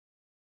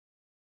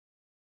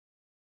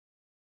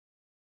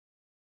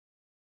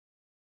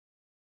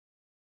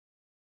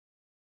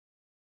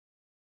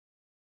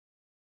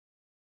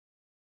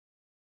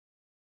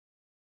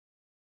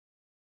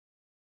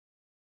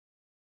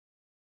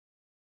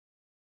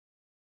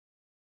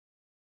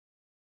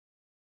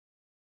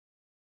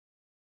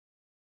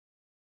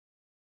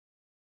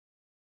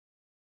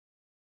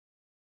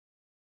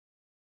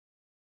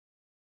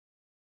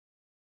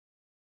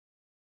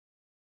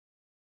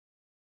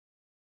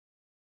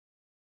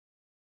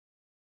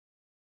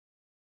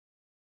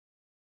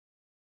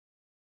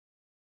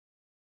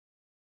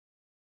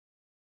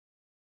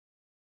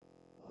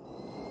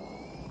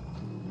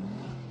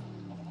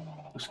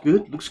Looks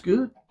good, looks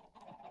good.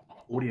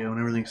 Audio and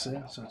everything's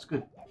there, so it's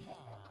good.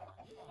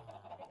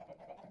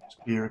 It's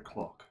beer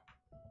o'clock.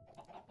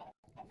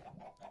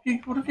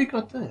 What have you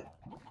got there?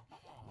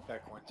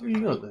 Back one, What two, do you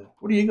three. got there?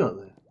 What do you got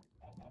there?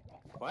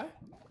 What?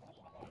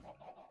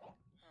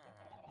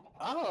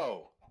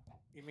 Oh!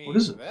 You mean What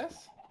is it? this?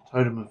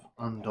 Totem of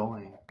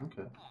Undying.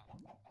 Okay.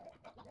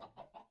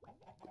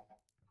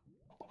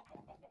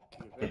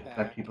 Give Yeah, it back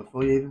back. to you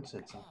before you even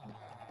said something.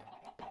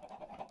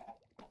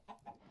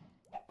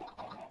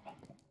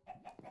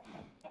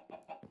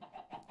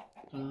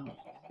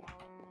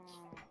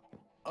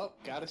 Oh,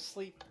 gotta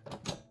sleep.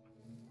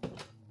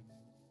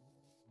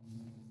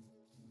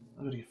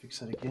 I gotta fix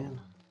that again.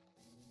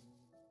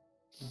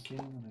 Again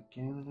and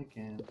again and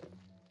again.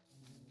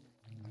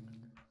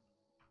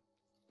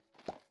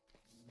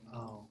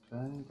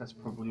 Okay, that's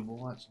probably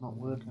why it's not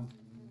working.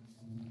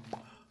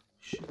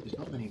 Shit, there's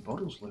not many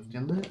bottles left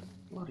in there.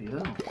 Bloody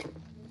hell.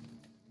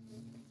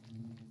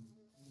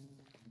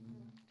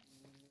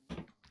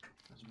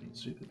 That's been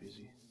super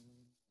busy.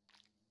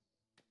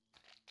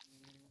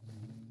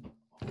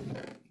 Holy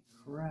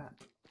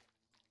crap.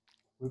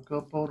 We've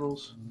got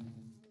bottles.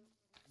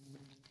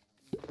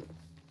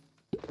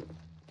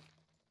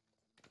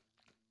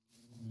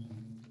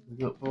 We've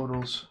got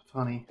bottles.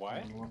 Funny. What?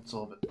 And lots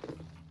of it.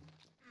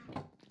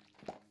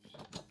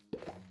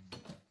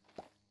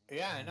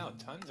 Yeah, I know,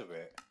 tons of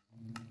it.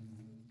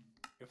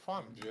 Your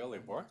farm's really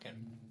working.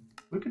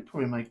 We could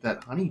probably make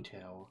that honey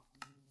tower.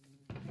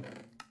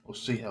 We'll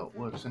see how it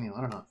works anyway.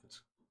 I don't know if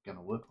it's going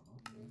to work or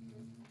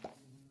not.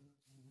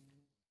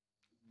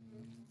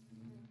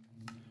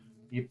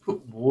 You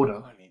put water,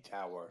 Honey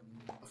tower.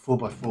 a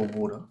 4x4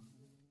 water,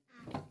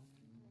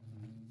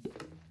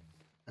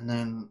 and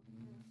then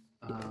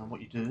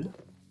what you do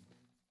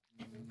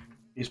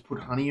is put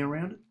honey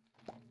around it,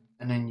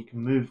 and then you can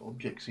move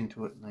objects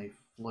into it and they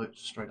float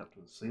straight up to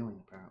the ceiling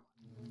apparently.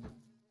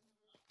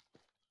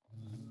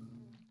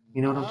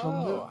 You know what I'm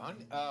talking about?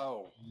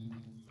 Oh.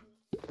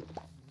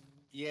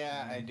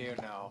 Yeah, I do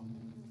know.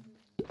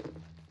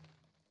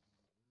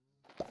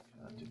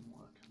 That didn't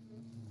work.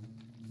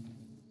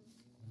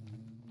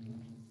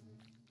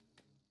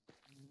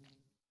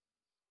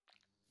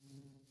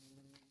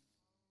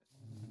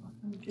 I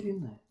can't get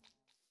in there.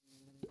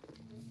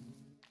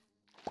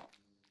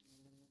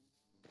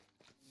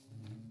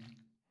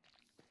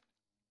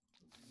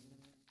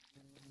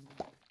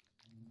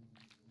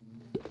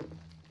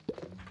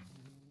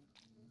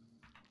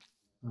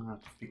 I'm gonna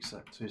have to fix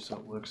that too so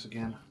it works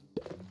again.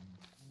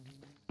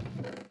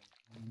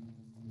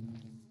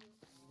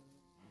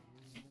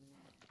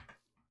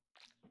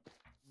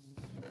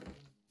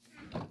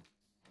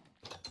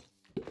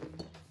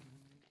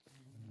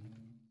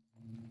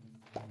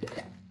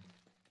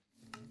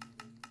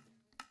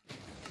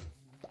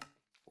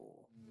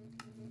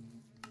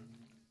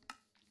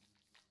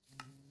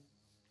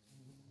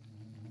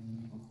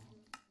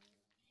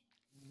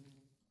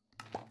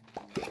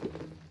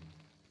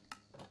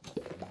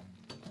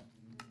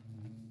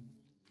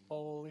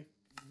 Holy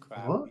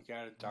crap, What? you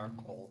got a dark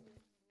hole.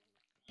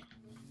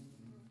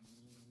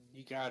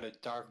 You got a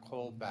dark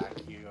hole back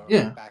here.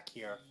 Yeah. Back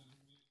here.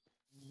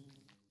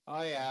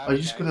 Oh yeah, I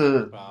just okay, gotta-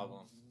 no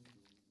problem.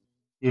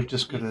 You've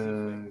just got Easy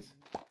to fix.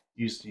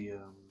 use the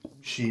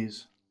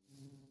shears.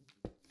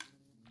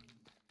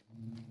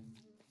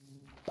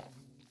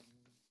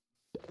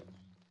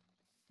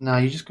 No,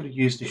 you just got to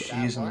use the Did that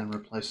shears and then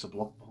work? replace the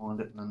block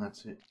behind it, and then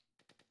that's it.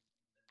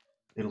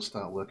 It'll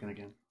start working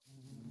again.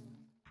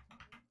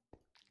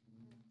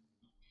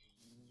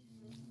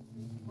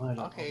 I don't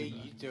Okay, know.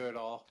 you do it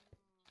all.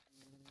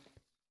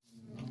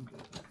 I'm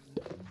good.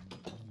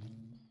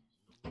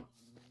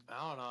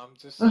 I don't know, I'm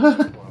just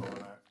blowing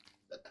it.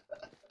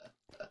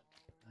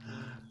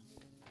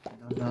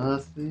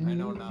 Nothing. I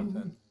know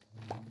nothing.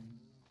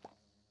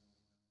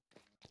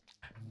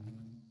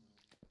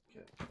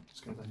 Okay,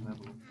 let's go back and have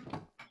a look.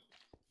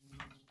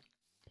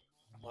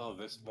 Well,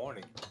 this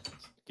morning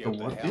scared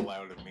the what hell did?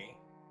 out of me.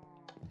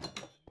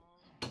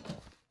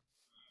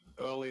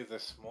 Early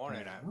this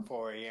morning at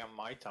 4 AM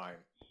my time.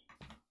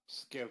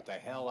 Scared the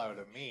hell out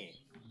of me.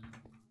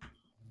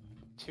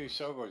 2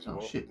 servers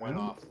shit, went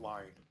really?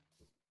 offline.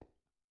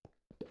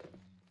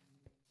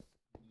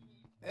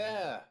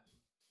 Yeah.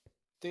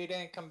 They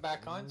didn't come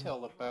back on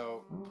till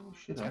about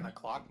 10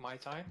 o'clock my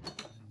time.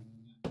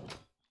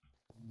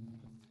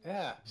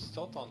 Yeah,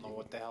 still don't know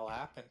what the hell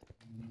happened.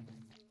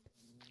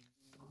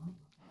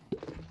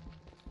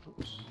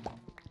 Oops.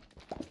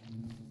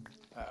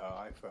 Uh-oh,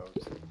 I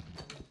froze.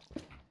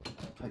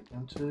 Take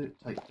them two,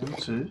 take them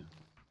two.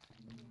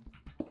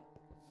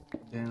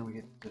 Then we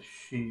get the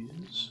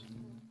shoes.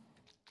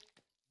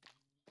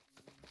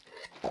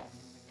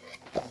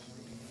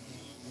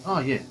 Oh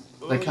yeah,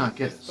 they can't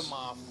get Pissed us. them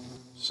off.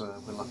 So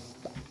we're lucky.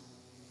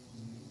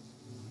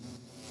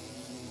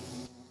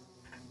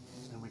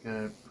 And we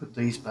go put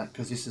these back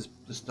because this is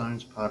the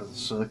stone's part of the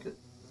circuit.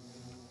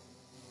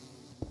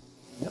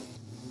 Yep.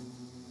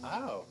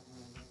 Oh.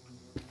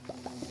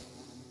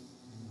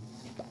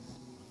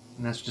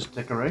 And that's just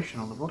decoration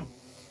on the bottom.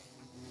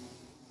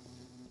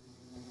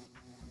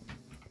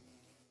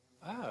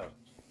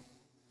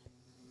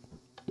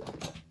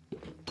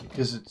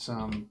 because it's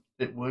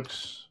it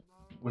works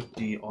with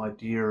the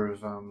idea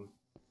of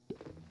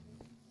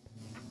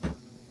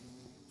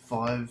 5.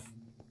 I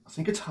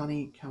think it's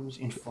honey comes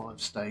in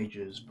 5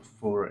 stages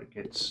before it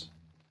gets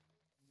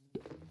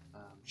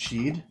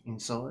sheared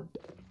inside.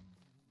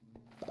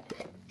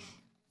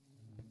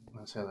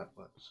 That's how that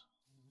works.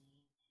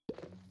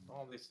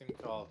 Well, they seem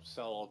to all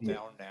settle Yeah.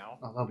 down now.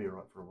 Oh, they'll be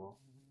alright for a while.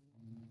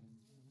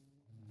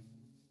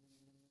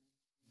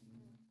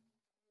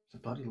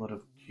 There's a bloody lot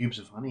of cubes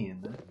of honey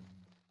in there.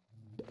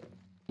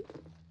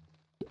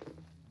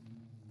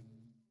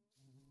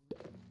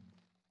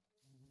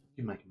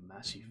 You make a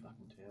massive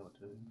fucking tower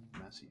too.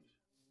 Massive.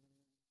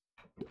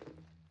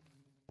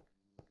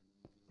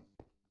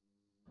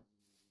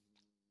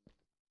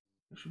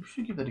 We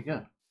should give that a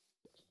go.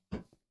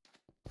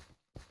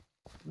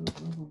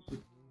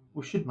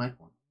 We should make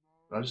one.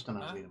 But I just don't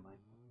know where to make one.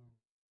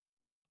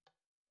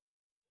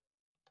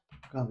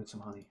 Go and get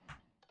some honey.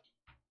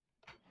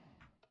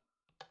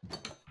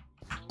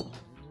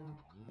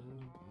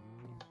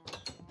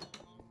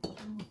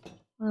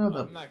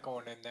 I'm not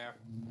going in there.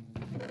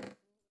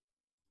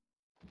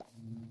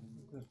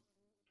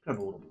 Grab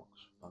all the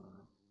blocks. I don't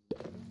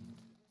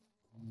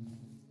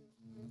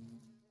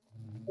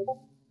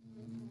know.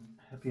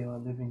 Happy I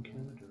live in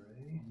Canada,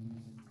 eh?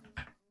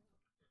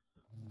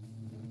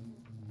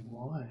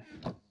 Why?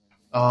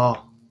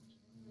 Oh,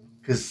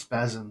 because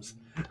Spasms.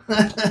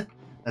 I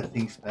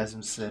think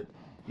Spasms said,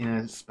 you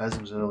know,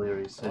 Spasms earlier,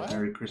 he said What?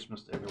 Merry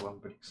Christmas to everyone,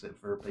 but except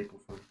for people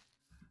from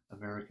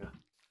America.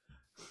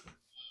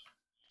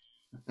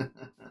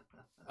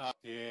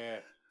 Yeah.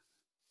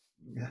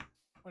 Yeah.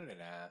 What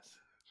an ass.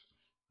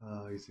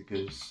 Oh, he's a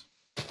goose.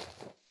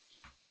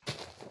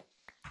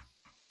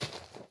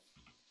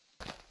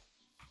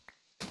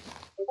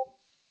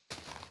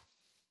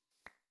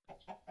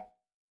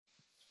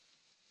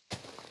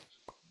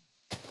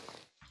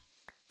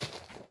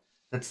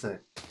 That's the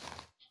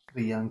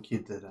young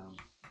kid that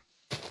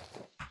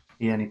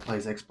he only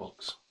plays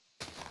Xbox.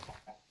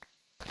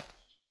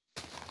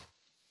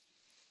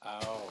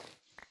 Oh.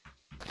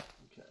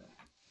 Okay.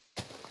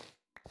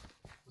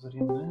 Was that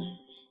him there?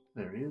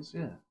 There he is,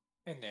 yeah.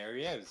 And there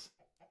he is.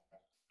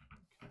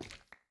 Okay.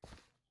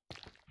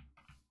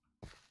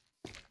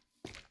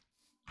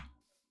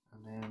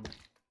 And then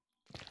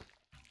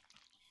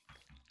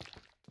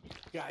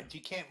God,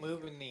 you can't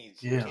move in these.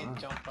 Yeah, You can't right.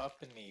 jump up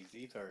in these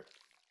either.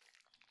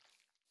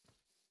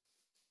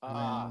 And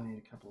then I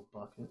need a couple of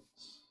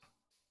buckets,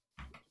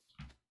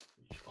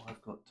 which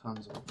I've got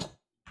tons of.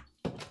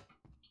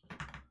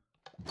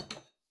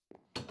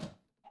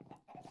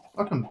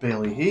 I can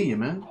barely hear you,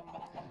 man.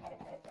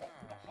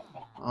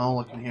 All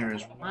I can hear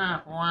is wah,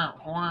 wah,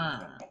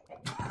 wah.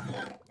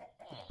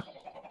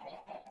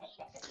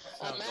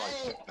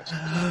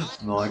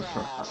 Sounds like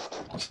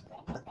Minecraft.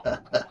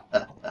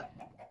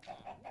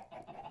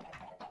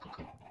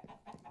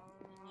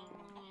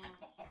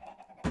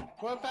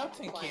 Whereabouts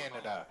in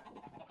Canada?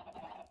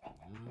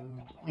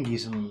 I think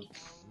he's in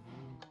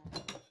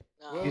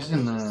No, he's in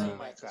it's the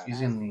Minecraft.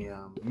 he's in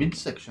the mid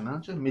section,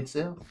 aren't you? Mid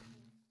south.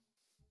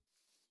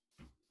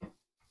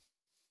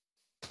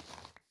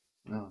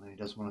 No, he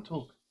doesn't want to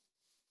talk.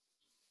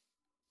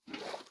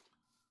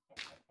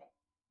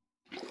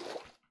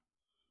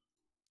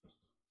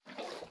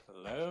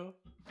 Hello?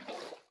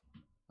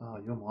 Oh,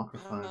 your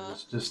microphone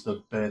is just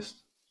the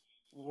best.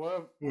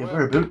 Where, Yeah,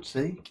 we're about,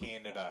 see?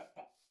 Canada.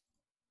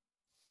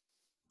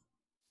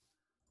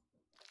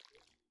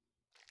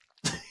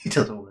 He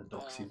doesn't want to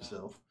dox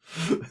himself.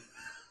 I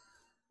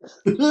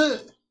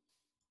don't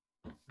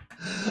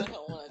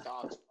want to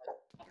dox.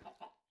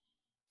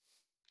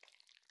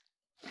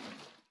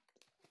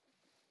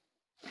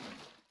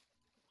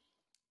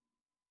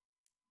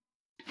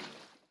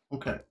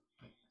 Okay.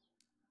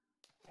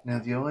 Now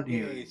the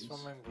idea Hey, is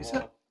swimming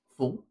that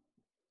pool. full?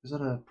 Is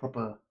that a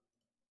proper...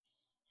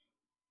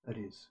 That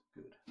is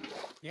good.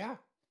 Yeah.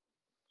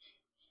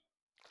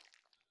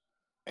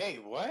 Hey,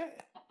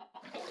 what?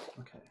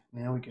 Okay,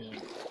 now we go...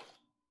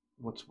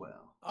 What's wow?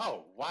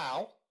 Oh,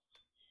 wow.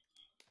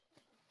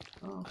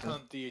 Oh,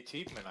 okay. The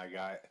achievement I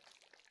got.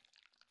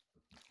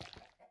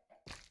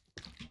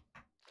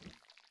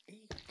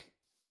 Eek.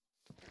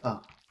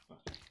 Ah,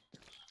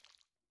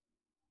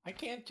 I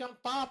can't jump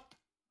up.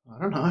 I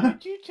don't How know.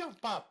 did you jump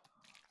up?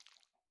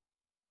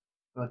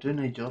 But I do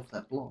need you off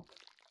that block.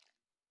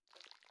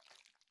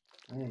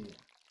 There you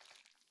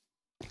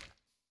go.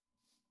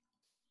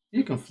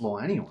 You can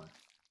fly anyway.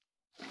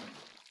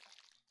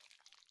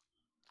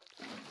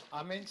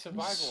 I'm in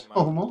survival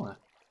Oh mode. my.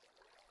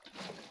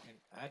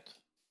 And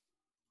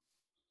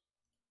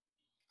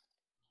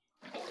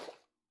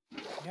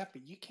yeah,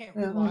 but you can't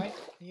Yeah, fly.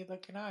 Neither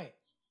can I.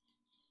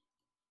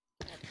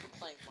 I'm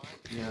playing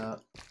Minecraft. Yeah.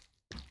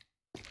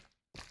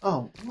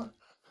 Oh, what?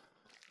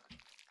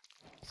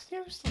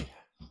 Seriously.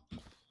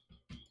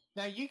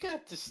 Now you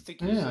got the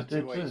sticky Yeah, I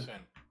did too.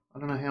 situation. I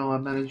don't know how I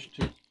managed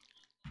to...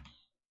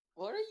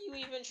 What are you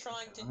even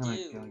trying to I'm gonna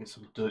do? go and get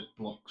some dirt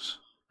blocks.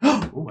 Oh,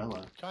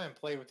 hello. Try and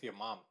play with your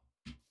mom.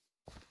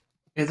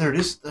 Yeah, there it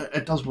is.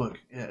 It does work.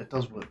 Yeah, it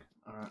does work.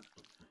 Alright.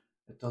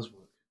 It does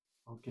work.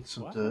 I'll get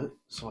some What? dirt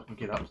so I can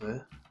get up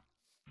there.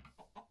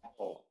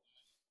 Oh.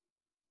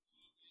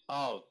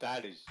 Oh,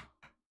 that is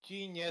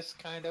genius,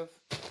 kind of.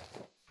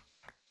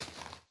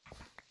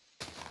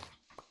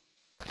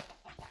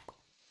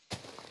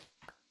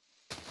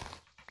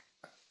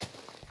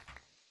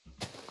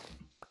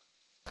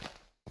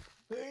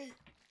 Hey.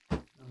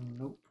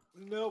 Nope.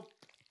 Nope.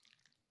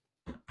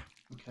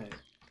 Okay.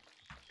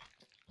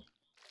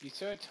 You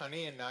said it's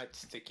honey and not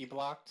sticky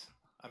blocked?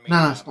 I mean,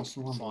 No, it's not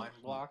slime slime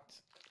blocked. blocked?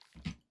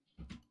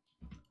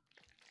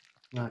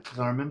 No, because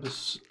I remember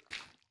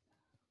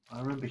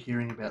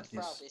hearing about It's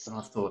this, probably and I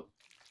slime. thought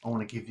I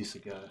want to give this a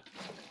go.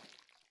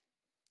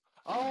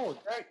 Oh,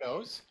 there it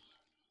goes.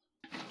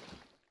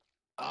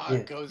 Ah, Yeah,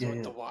 it goes yeah, with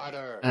yeah. the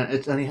water. And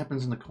it only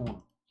happens in the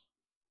corner.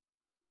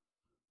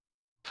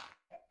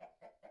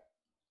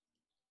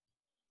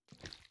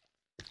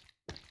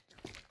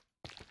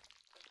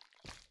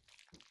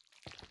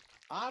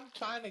 I'm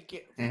trying to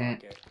get. Eh.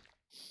 Fuck it.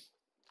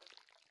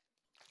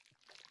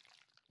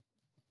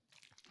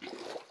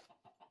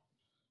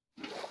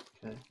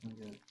 Okay, we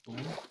go boom,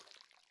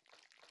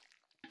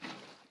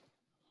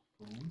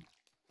 boom.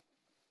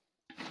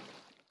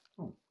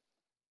 Oh,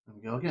 there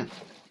we go again.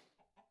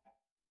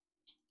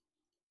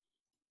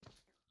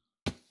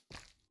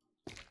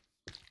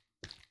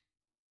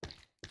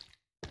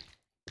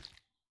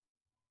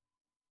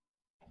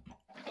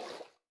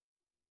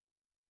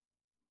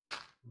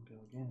 And go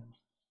again.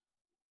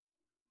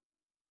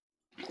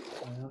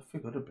 I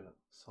forgot about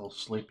this whole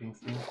sleeping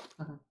thing.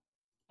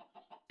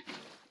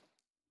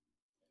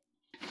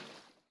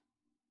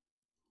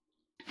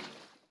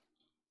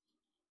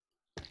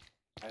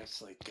 Gotta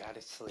sleep,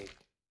 gotta sleep.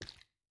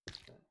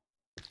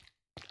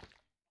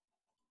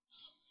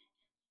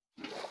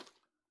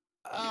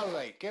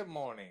 Alright, good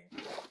morning.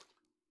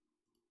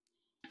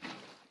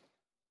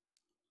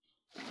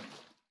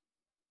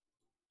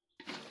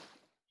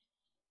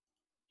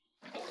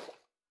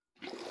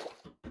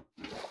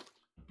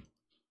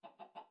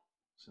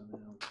 So now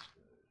let's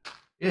go.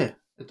 Yeah,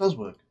 it does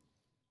work.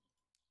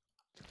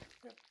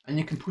 Yep. And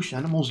you can push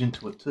animals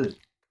into it too.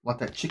 Like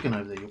that chicken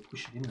over there, you'll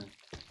push it in there.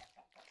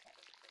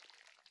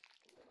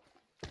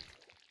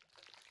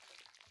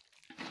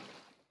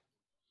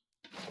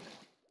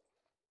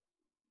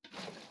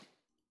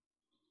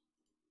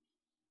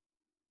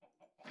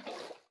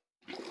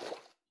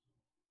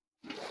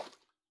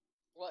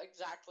 What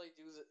exactly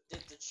did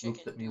the chicken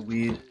Looked at me do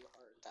weird. to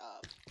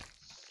Hrdtop?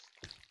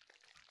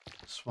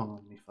 Swung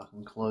on me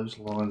fucking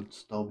clothesline and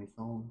stole me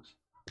thongs.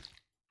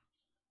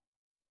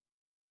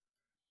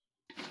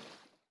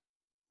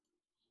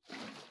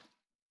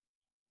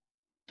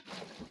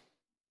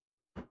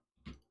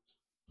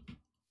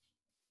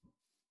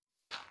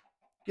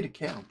 Get a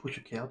cow and push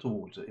a cow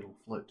towards it, it'll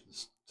float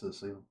to the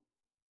ceiling.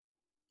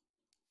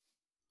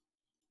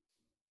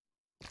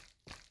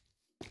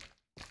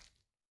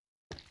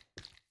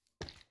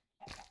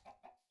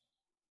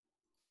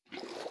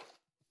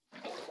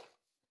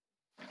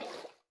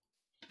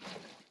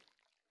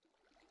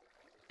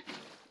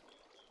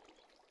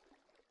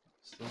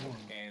 That's the one.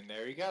 And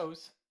there he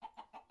goes.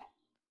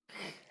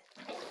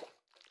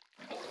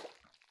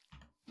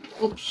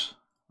 Oops.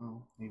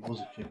 Oh, he was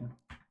a chicken.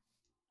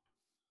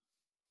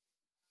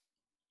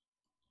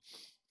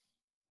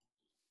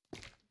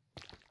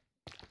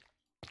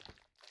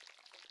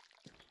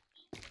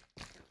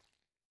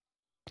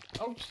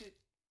 Oh shit.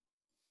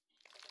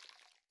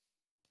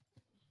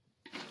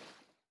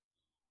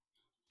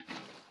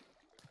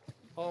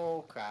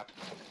 Oh crap.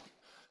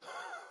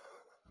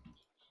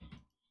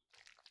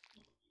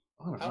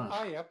 I don't How know.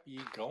 high up are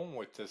you going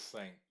with this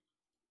thing?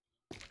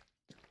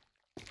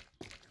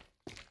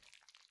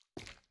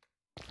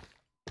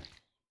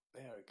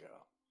 There we go.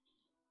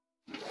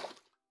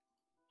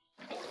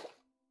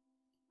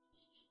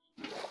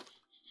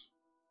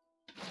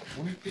 I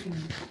wonder if we can...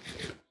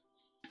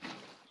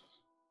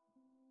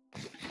 I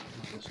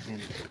just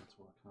stand it, that's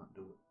why I can't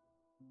do it.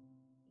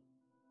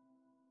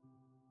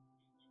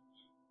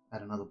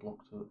 Add another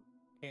block to it.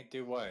 Can't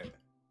do what?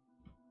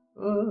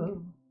 I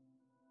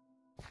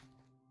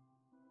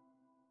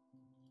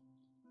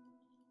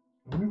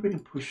wonder if we can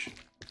push...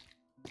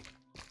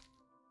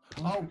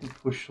 I wonder Oh. if we can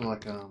push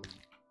like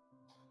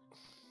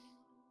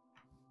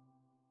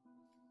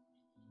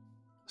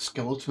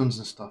skeletons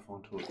and stuff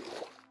onto it.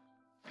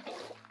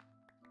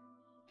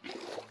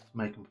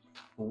 Make them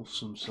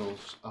force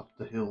themselves up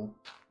the hill.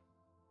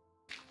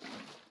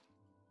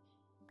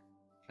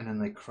 And then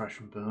they crash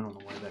and burn on the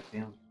way back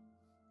down.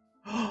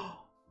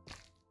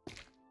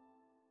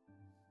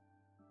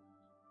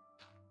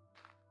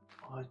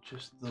 I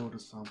just thought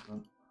of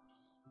something.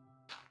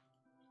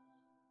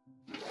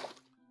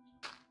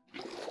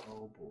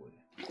 Oh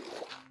boy.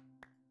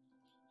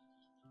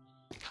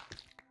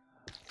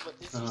 What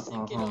is he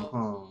thinking of?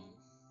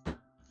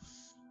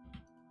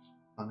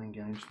 Fun and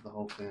games for the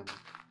whole family.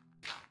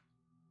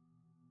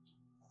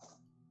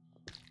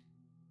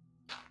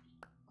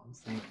 I'm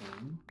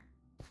thinking...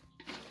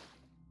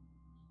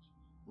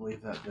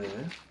 Leave that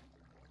there.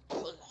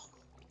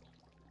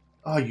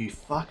 Oh, you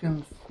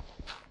fucking...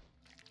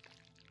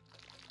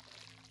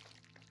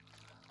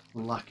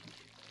 Lucky.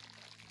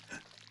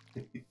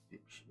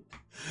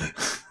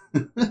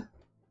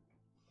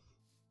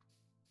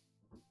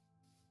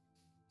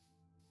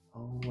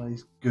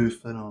 Always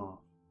goofing off.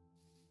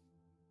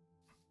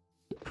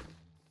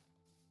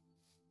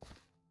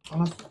 I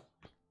love that.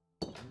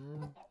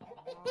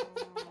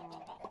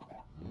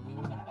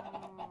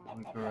 Let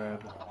me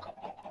grab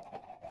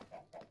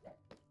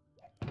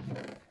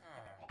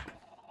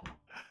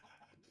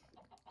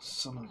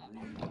some of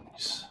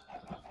these.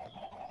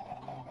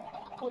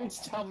 Please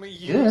tell me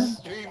you're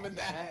streaming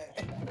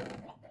that.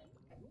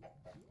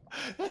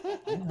 Yeah,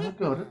 I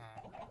got it.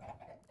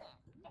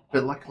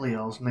 But luckily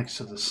I was next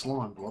to the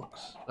slime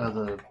blocks,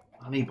 the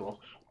honey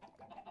blocks.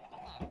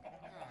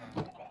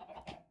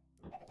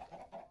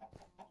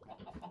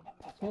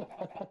 Okay.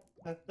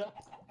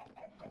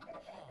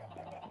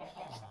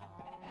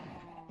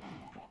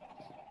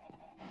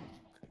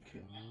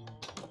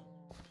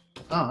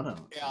 Oh, I don't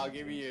know. Yeah, I'll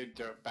give you your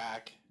dirt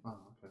back. Oh,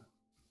 okay.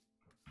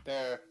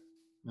 There.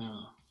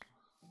 No.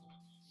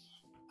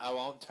 I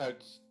won't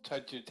touch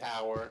your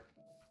tower.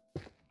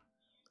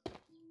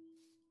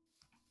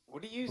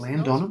 What do you use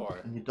Land those on for?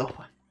 it and you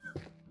die.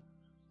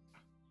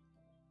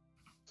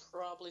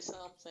 Probably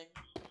something.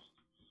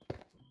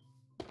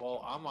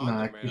 Well, I'm on No,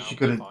 them, man.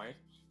 because I'll be fine.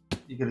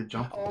 you gotta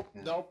jump on Oh, it.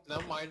 Yeah. nope,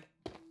 never mind.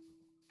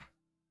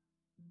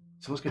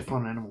 So let's go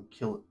find an animal,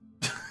 kill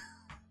it.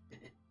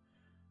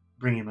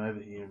 Bring him over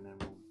here and then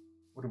we'll...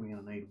 What are we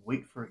gonna need?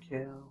 Wheat for a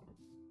cow?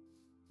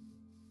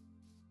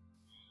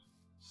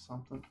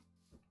 Something?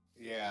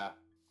 Yeah.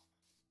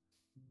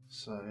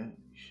 So,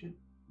 you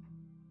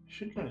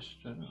should go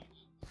straight up.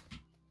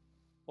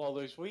 Well,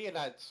 there's wheat at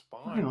that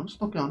spawn. Oh, hang on, it's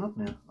not going up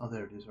now. Oh,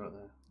 there it is, right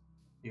there.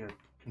 You gotta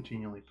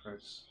continually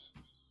press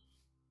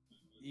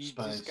You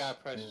space. just gotta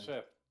press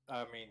shift.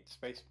 I mean,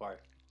 spacebar.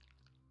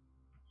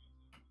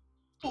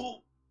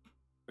 Oh.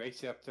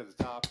 Race you up to the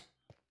top.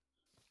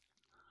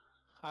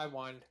 I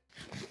won.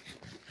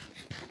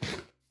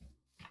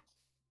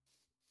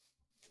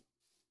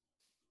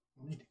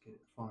 I need to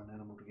find an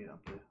animal to get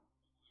up there.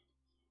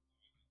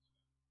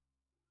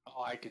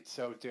 Oh, I could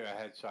so do a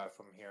headshot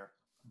from here.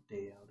 I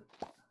doubt it.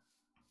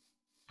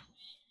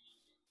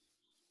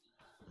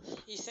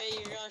 You say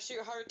you're gonna shoot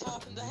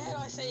Hrdtop in the head,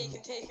 I say you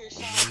can take your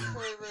shot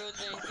before it ruins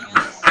anything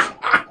else.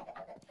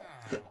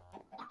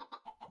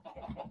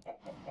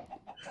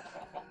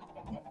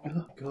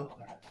 Oh god.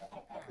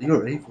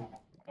 You're evil.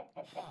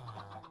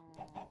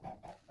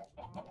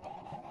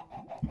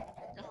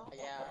 Oh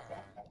yeah.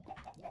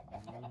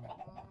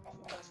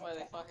 That's why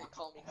they fucking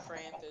call me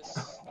Krampus.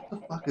 What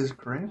the fuck is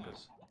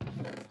Krampus?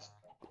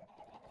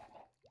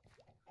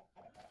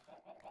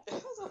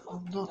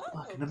 I'm not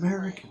fucking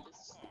American.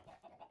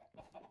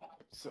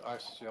 It's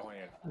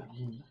Australian.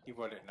 You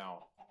wouldn't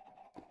know.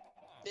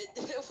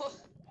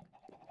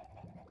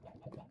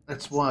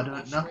 That's why I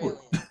don't know it.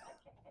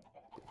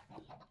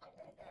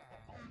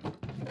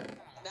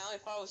 Now,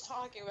 if I was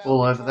talking about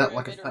All over that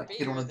like a bitter fat kid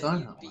beer, on a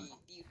then donut.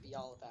 you'd be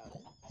all about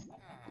it.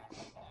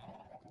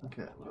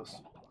 Okay, what else?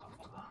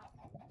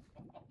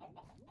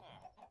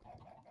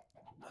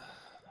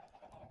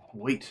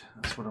 Wheat,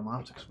 that's what I'm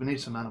after, because we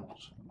need some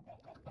animals.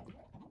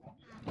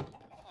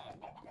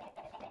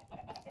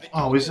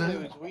 Oh, is there? it?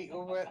 There was wheat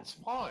over at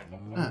spawn.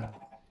 No.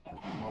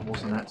 Well,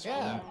 wasn't that spawn?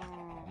 Yeah.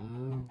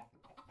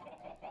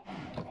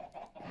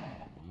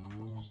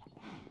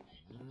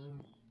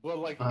 Well,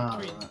 like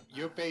between right.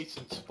 your base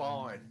and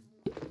spawn.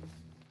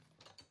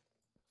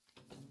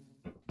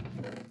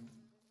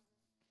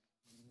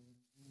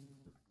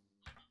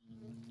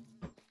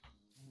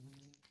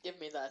 Give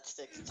me that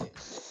stick too.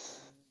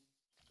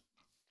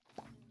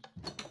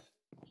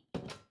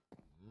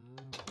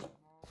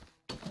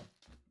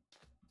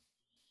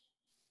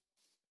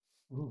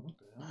 Ooh, what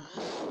the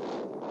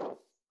hell?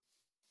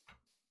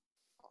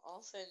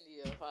 I'll send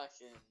you a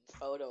fucking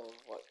photo of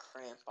what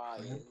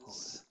Crampi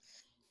is.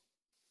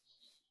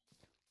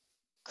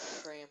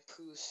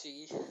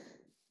 Crampussy.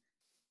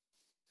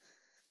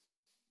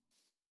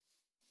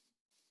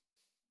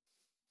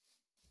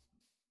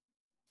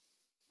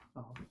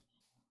 Oh.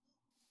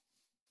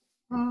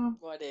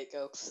 Why did it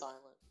go silent?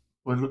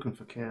 We're looking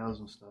for cows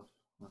and stuff.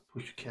 I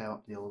push a cow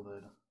up the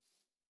elevator.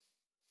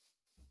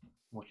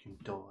 Watch him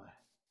die.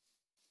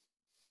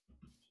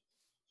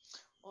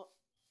 What?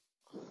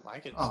 I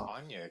can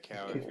spawn you a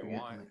cow if you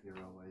want. That you're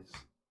always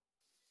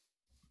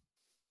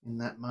in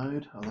that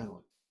mode. Oh, they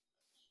like.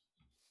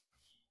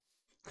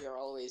 You're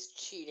always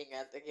cheating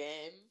at the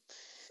game.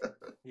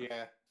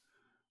 Yeah.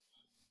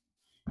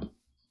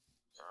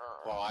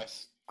 Well,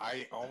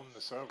 I own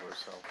the server,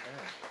 so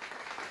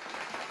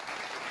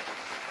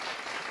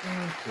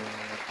Oh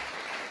god.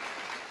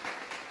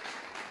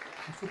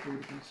 I thought there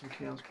would have been some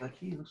cows back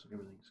here. Looks like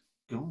everything's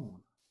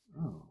gone.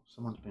 Oh,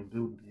 someone's been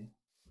building here.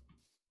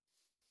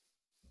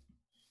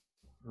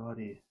 Right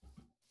here.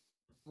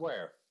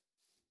 Where?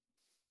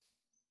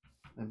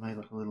 They made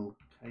like a little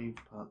cave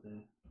part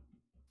there.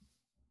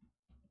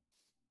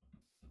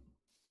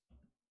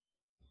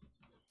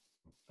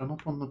 I'm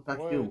up on the back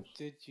Where hills.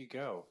 did you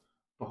go?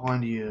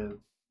 Behind your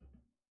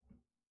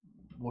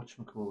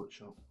whatchamacallit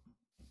shop.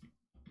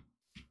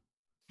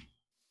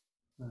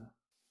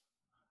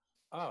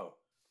 Oh.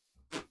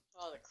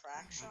 Oh, the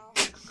crack shop?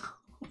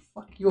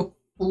 Fuck, you're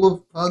full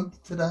of puns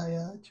today,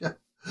 aren't you?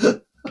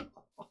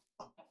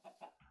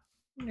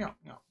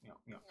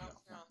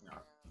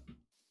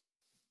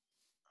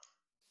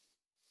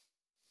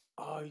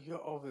 Oh,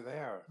 you're over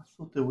there. I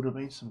thought there would have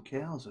been some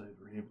cows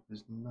over here, but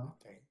there's I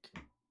nothing.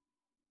 think.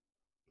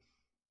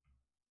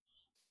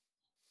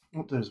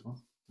 Oh, there's one.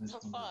 There's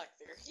What the one. fuck?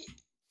 They're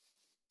heat.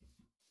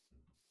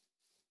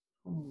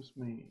 Almost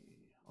me.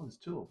 Oh, there's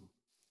two of them.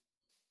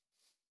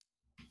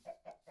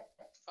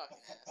 Fucking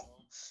asshole.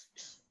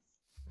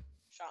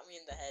 Shot me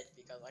in the head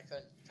because I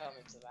couldn't come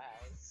into the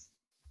house.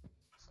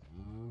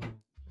 I'm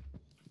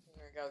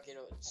gonna go get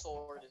a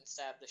sword and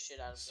stab the shit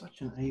out of him.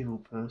 Such an evil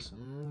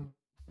person.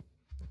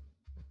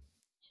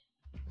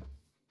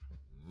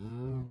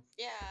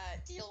 Yeah,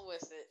 deal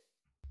with it.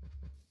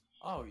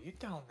 Oh, you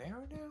down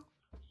there now?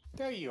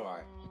 There you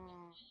are.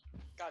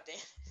 God damn.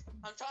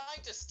 I'm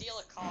trying to steal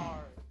a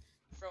car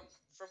from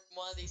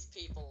one of these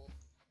people.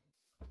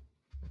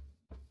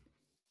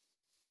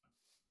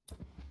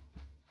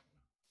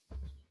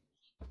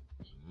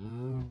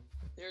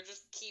 They're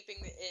just keeping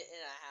it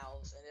in a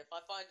house, and if I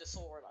find a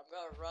sword, I'm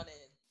gonna run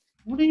in.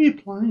 What are you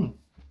playing?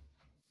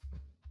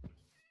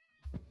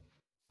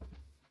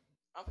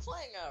 I'm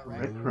playing a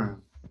Rec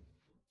Room.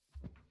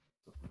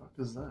 The fuck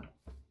is that?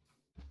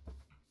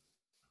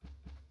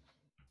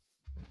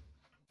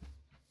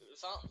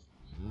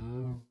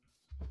 Something.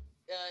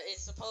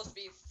 It's supposed to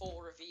be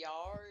for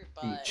VR,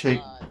 but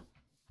cheap.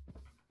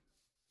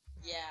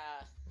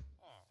 yeah.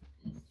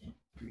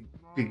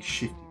 Big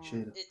shifty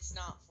cheater. It's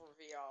not for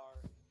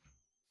VR.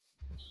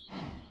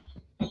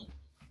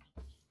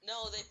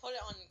 No, they put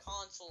it on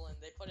console and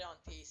they put it on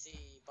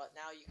PC, but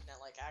now you can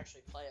like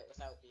actually play it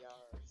without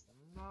VR.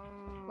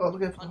 Oh,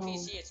 look at on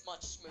PC, it's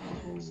much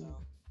smoother. So.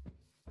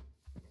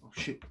 Oh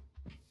shit.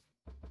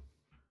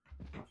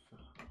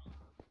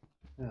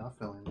 Yeah, I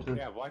fell into it.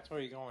 Yeah, watch where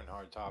you're going,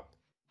 Hardtop.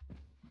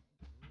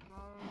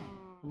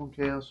 Come on,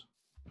 cows.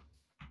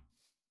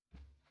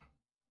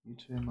 You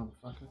too,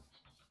 motherfucker.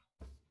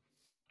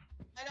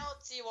 I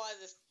don't see why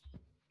this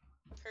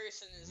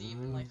person is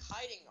even like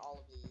hiding all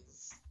of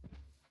these.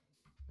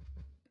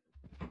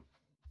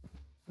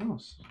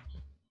 Nice.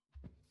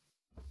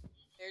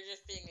 They're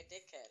just being a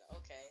dickhead.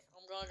 Okay,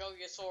 I'm gonna go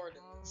get a sword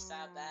and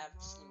stab the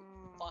absolute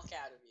fuck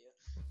out of you.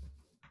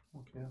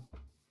 Okay.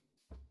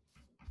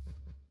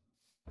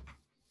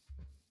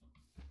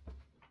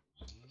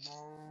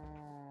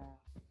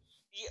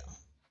 Yeah.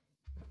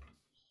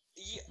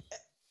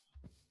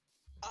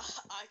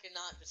 I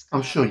cannot describe.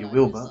 I'm sure you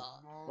will, but.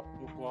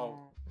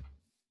 Well.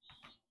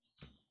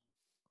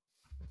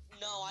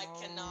 No, I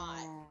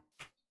cannot.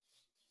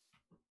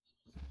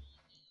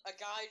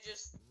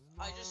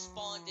 I just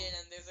spawned in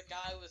and there's a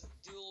guy with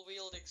dual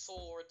wielding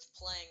swords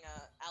playing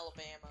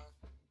Alabama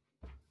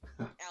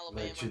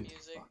Legend.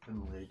 music.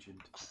 Fucking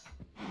legend.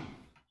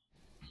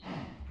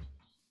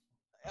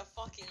 A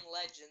fucking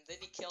legend. Then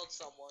he killed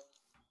someone.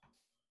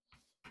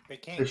 They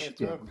can't get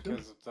through it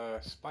because of the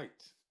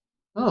spikes.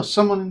 Oh,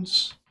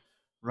 someone's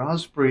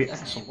raspberry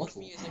His name was axolotl.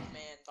 Music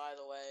Man, by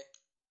the way.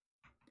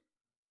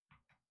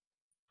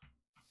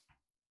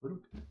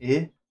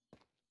 Yeah.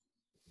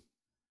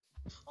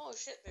 Oh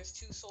shit, there's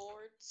two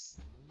swords.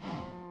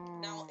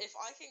 Now, if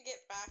I can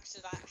get back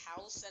to that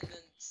house and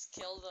then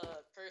kill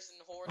the person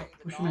hoarding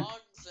the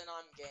dogs, then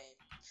I'm game.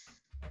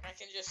 Like, I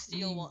can just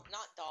steal one,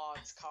 not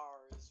dogs,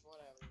 cars,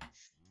 whatever.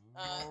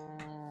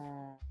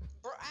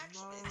 Bro,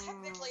 actually,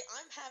 technically,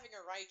 I'm having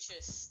a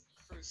righteous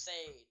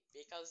crusade,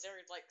 because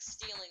they're, like,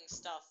 stealing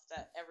stuff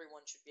that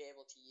everyone should be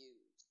able to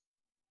use.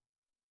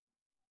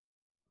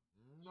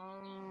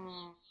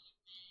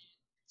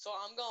 So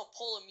I'm gonna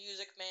pull a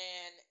Music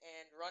Man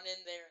and run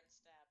in there and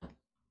stab him.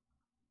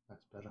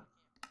 That's better.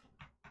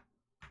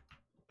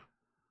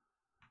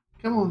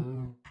 Come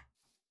on.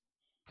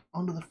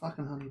 Onto the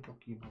fucking honey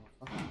block, you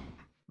motherfucker.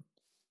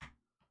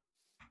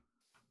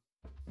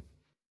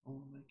 I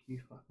want to make you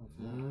fucking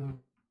fall.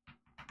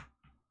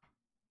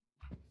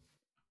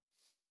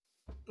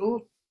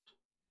 Oh!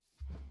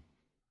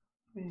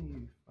 Hey,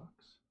 you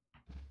fucks.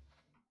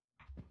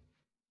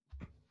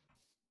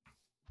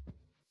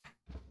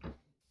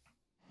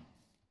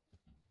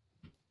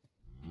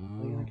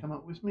 Are you gonna come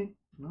up with me?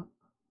 No?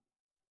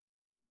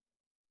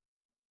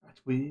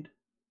 That's weird.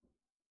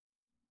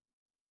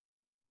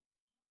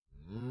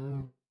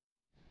 Oh.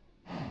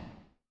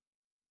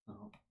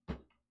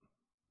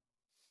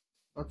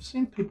 I've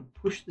seen people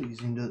push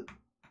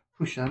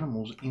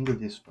animals into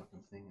this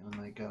fucking thing and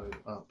then they go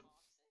up.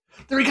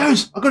 There he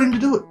goes! I got him to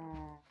do it!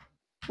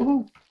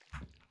 Woohoo!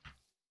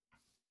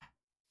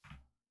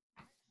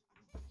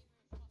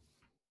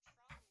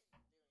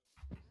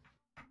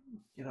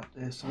 Get up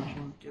there,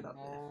 sunshine. Get up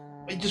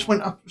there. He just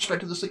went up straight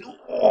to the sea.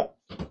 Oh!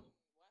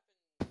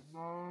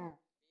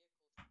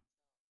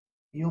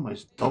 He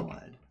almost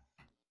died.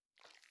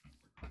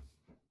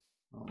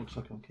 Oh, looks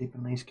like I'm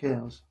keeping these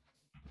cows.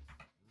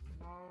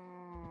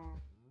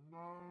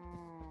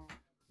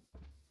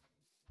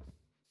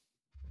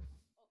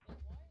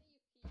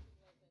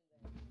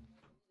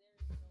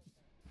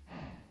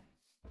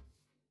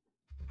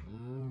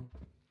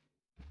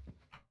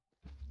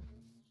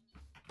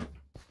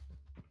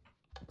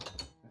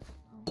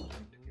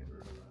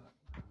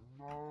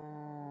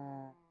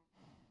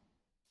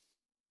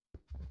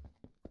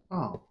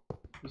 Oh,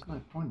 there's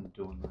no point in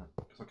doing that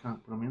because I can't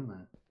put them in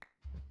there.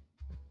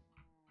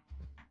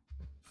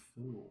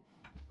 Fool.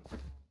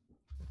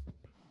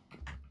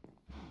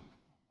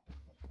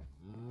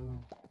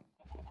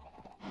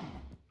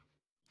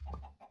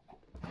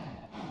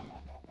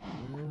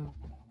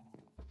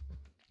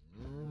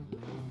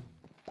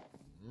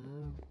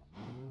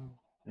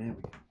 There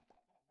we go.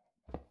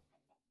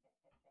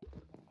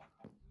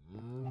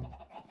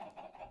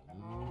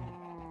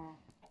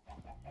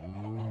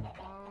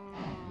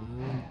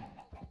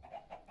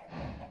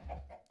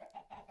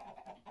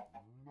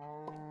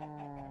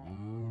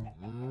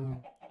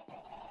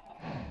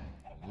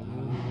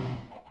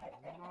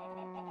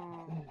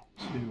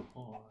 Too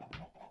high.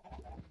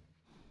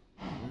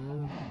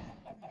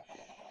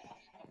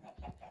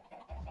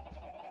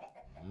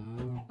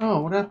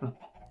 Oh, what happened?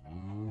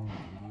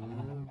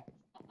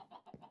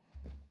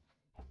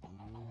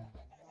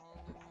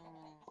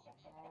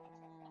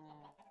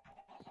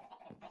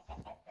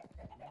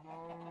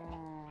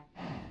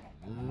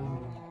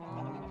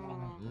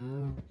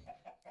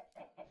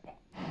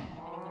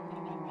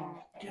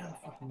 Get out of the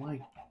fucking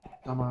way,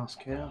 dumbass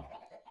cow.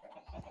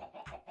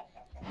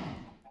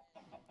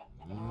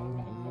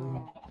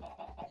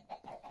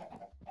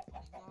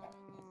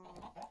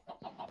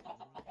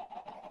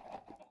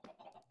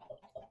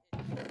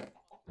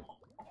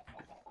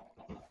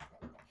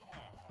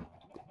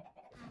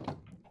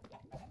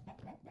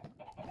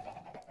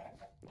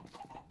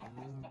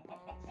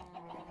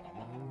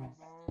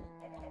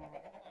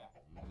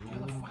 Get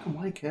out of the fucking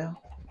way, cow.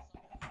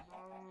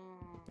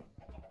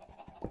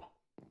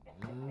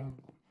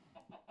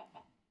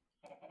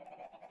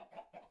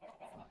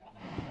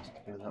 It has to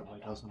go that way,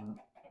 doesn't it?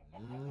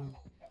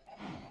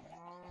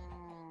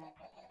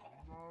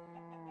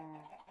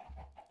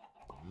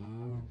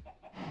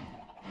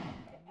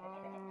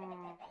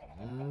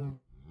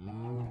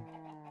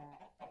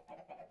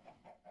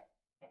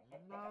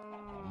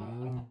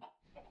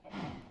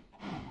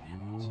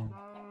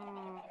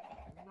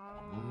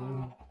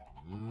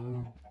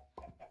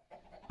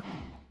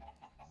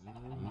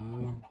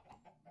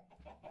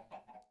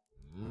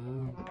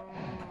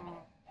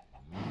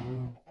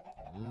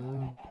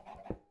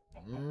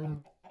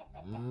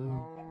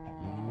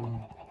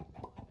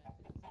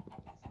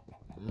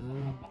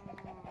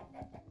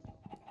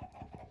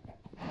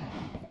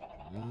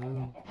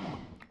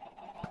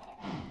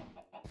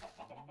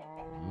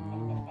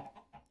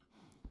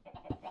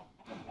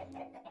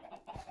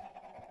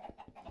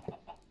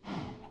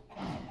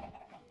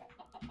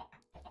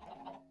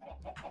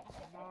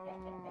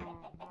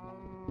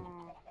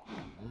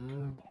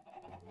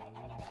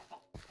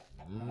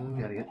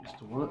 We gotta get this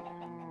to work.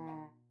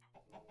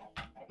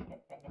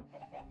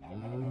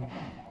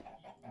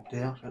 I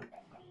doubt it.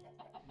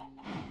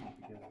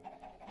 Here we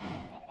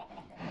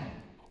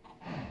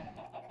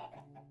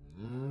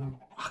go.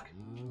 Fuck.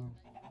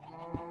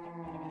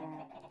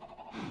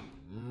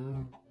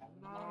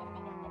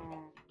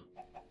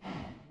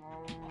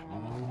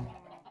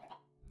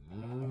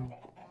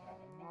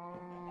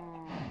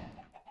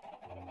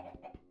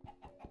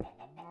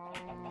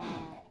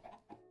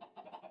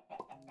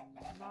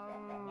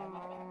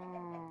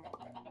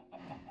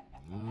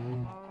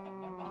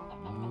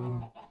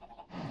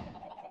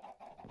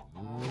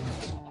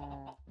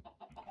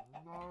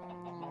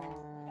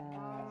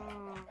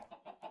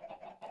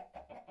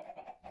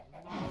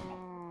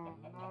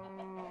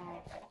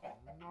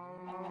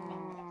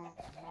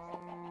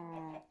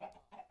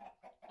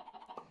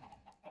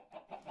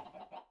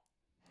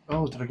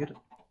 Oh, did I get it?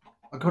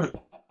 I got it.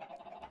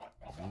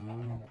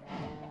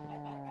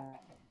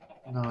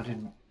 No, I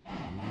didn't.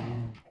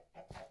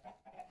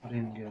 I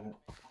didn't get it.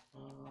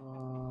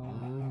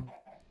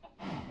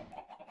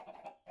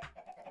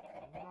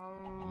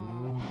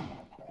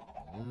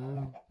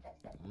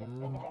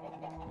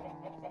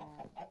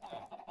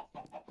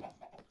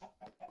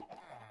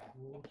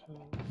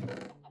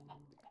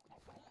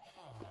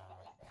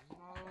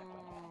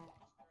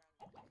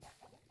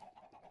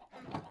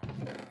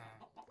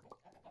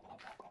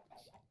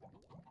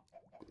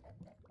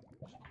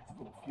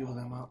 Put a few of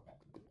them up.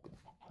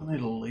 I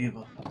need a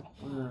lever.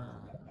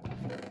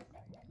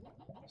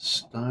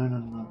 Stone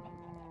and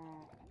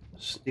a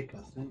stick,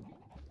 I think.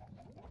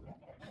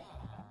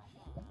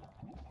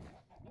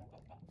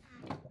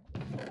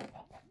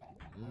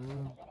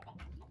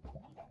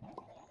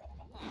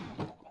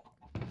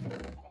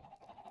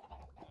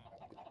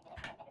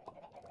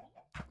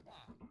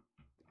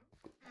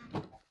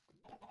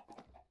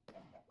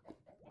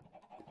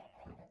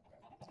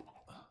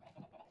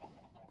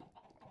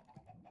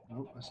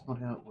 Nope, that's not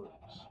how it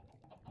works.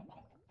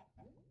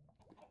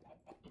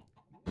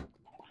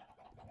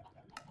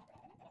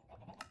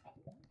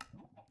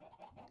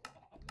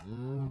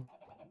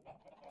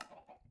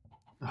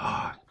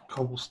 Ah,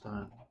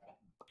 cobblestone.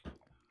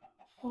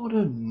 What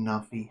a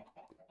nuffy.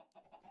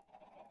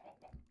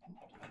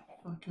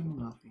 Fucking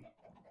nuffy.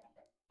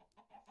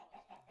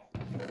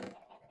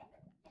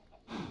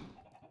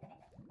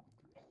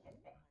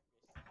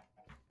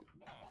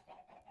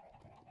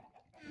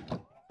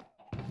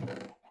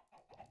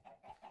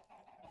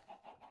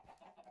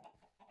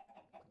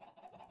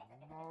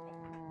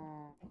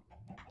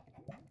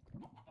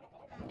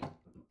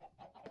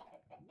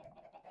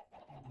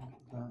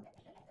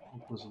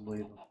 was a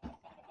lever.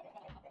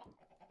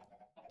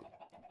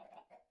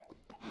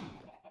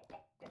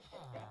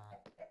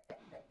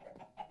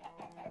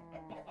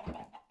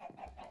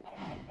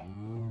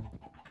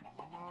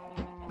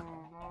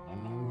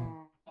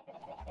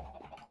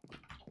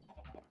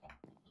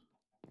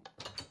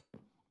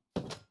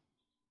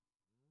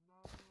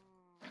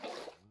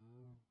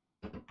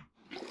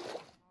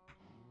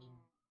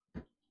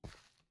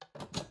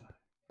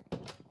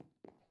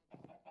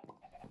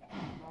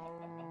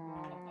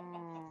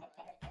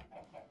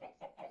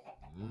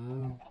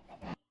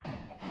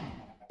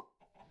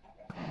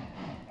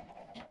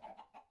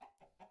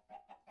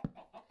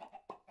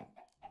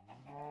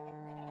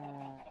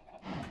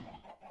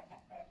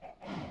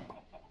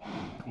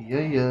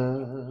 Yeah.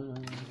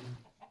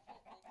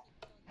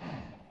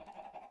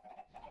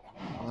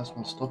 Oh, that's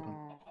not stopping.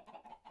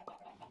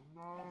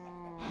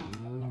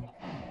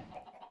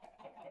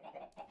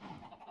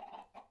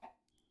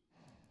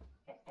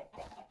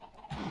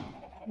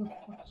 Where the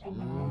fuck's all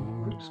the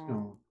bricks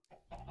going?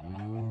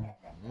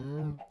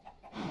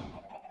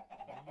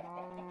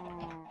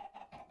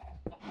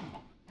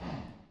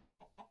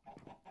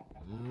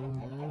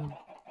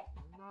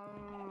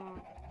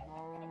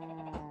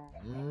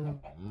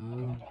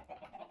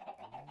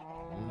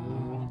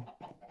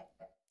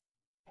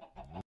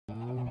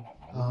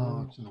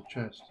 Oh, it's in the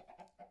chest.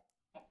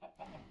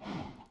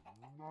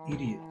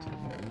 Idiot.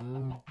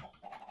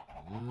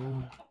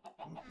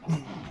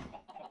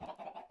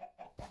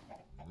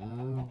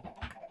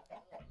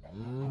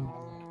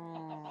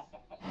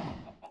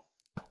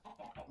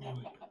 There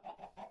we go.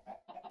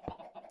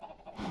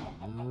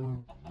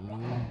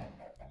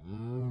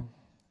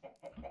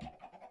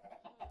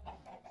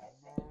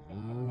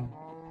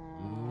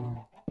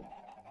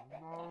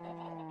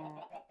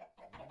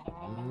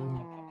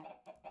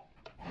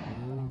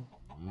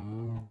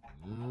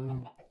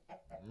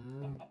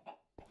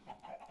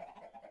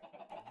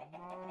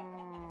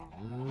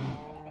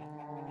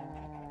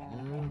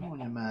 Come on,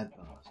 you mad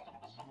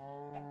bastards.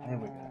 There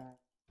we go.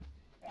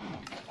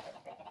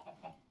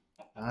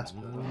 That's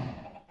better.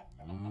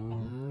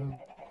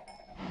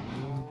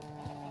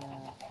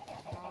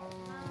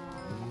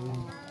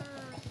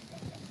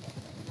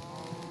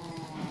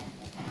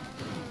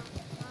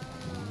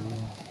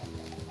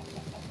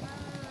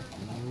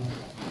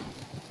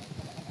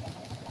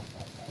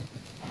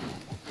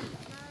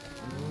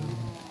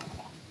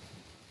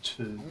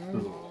 2.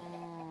 Cool.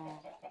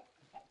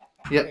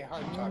 Yep. Hey,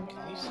 Hrdtop,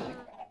 can you sleep?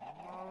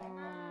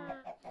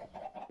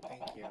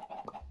 Thank you.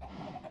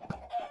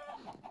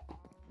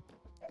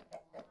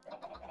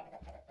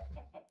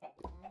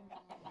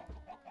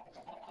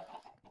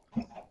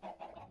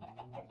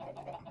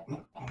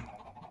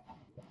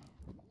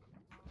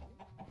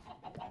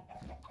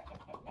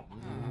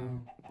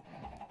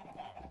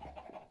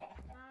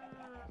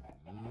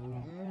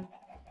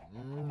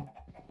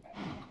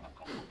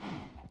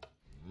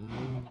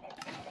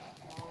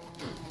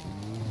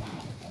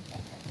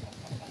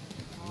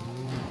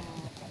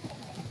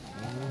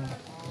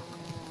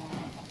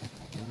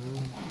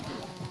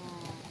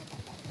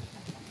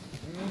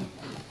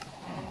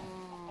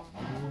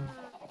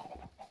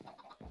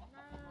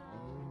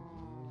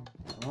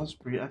 That's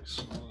pretty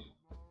excellent.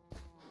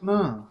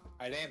 No.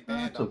 I didn't No,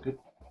 ban that's all them, good.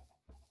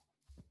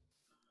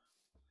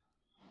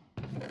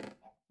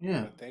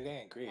 Yeah. but they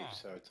didn't grieve,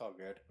 so it's all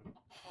good.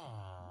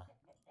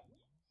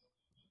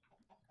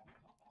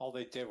 All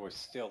they did was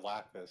steal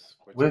lapis,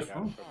 which Where I gotta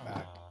from? put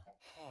back.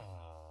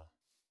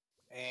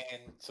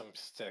 And some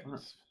sticks.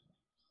 Right.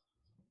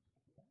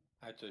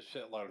 I had a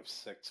shitload of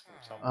sticks from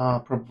somewhere.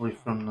 Probably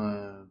from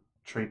the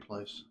tree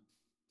place.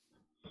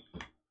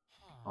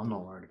 I'm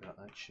not worried about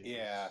that shit.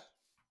 Yeah.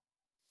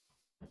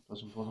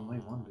 Doesn't bother me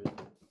one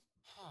bit.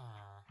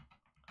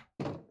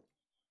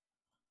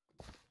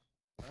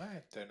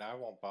 Alright, then I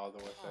won't bother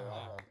with it.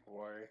 I won't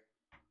worry.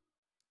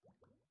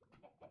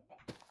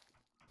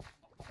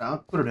 I'll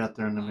put it out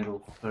there in the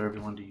middle for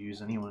everyone to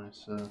use anyway,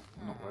 so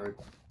I'm not worried.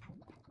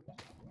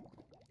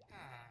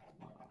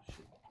 Oh,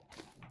 shit.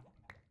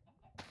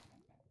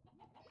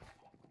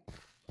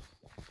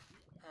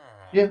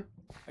 Yeah.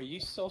 Are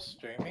you still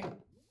streaming?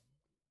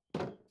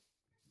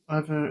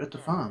 Over at the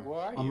farm. Where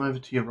are I'm you? over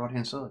to your right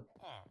hand side.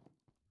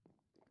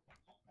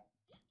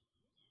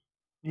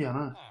 Yeah, I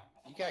know.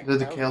 You got They're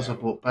the cows I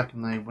out. bought back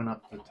and they went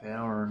up the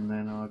tower and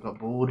then I got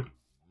bored.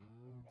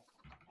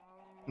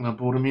 And I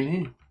brought them in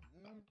here.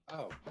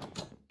 Oh.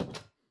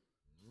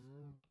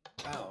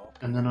 Oh.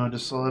 And then I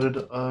decided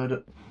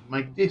I'd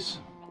make this.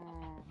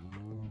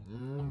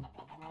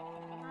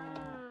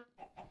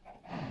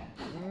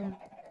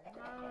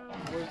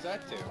 What does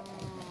that do?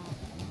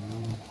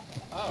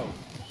 Oh.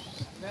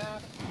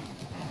 Snap.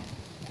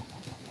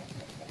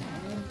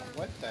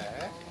 What the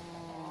heck?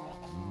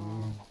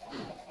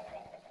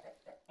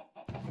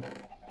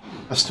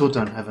 I still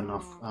don't have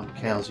enough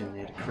cows in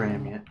there to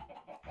cram yet.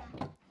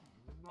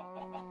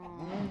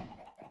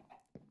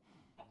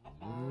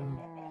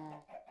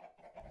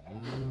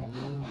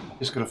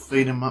 Just gotta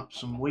feed them up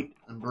some wheat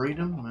and breed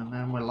them and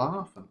then we're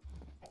laughing.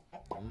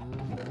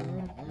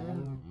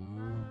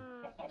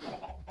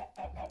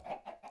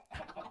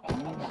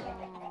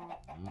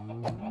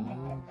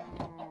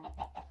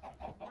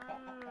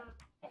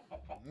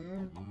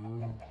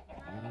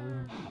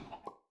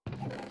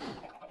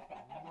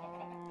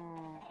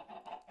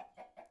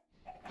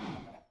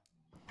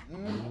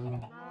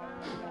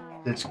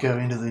 Let's go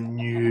into the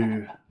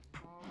new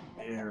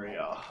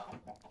area.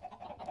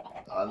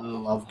 I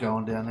love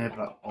going down there, but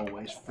I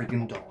always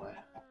friggin' die.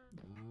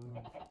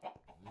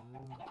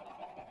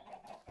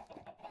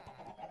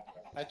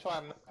 That's why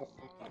I'm not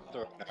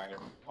throwing down your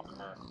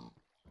armor.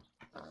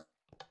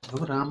 Have I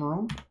got armor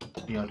on?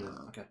 Yeah, I do.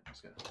 Okay,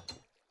 let's go.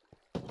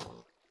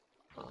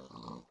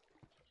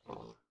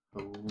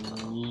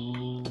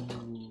 Ooh.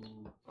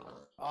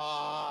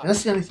 Ah!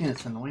 That's the only thing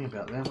that's annoying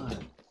about them, isn't it?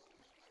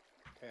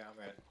 Okay, I'm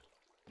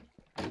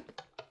in.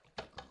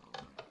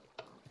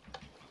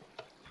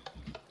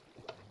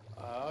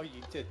 Oh,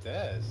 you did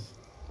this.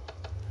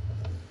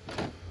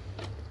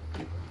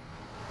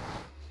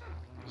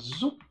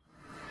 Zoop.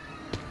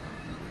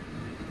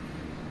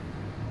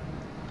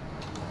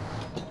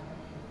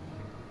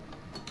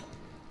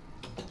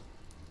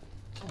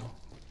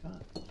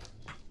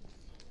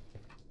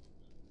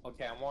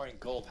 Okay, I'm wearing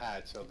gold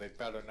hat, so they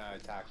better not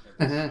attack me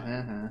this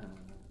time.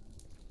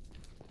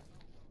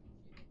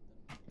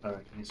 I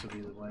reckon this will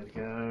be the way to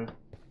go.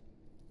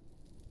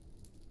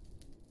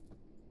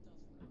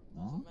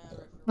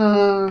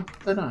 No,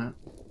 they don't.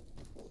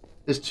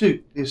 There's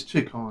two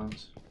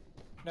kinds.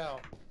 No.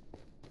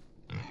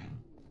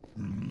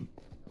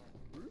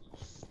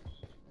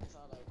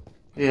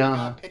 Yeah, I I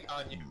know. pick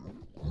on you.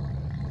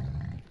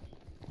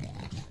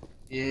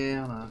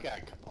 Yeah, I know. Got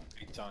a couple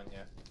picks on you.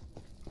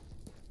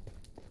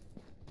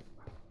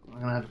 I'm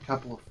gonna have a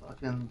couple of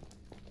fucking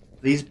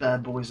these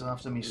bad boys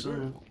after me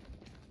soon.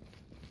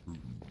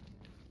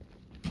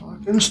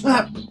 Fucking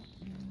snap!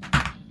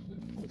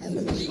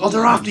 Oh,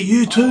 they're after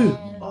you too!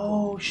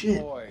 Oh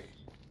shit! Boy.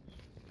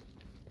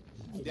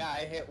 Yeah,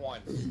 I hit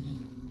one.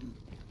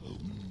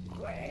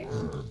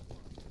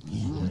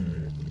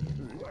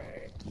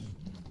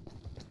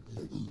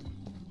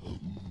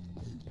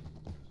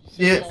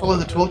 Yeah, follow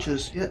the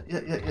torches. Yeah.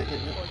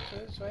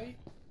 Torches, right?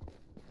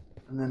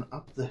 And then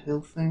up the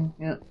hill thing.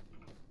 Yeah.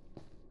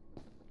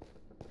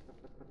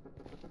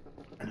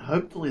 And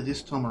hopefully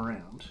this time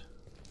around,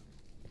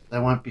 they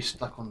won't be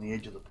stuck on the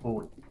edge of the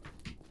portal.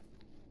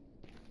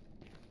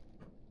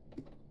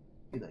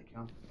 Here they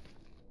come.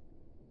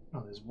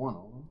 Oh, there's one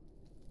of them.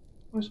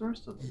 Where's the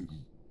rest of them?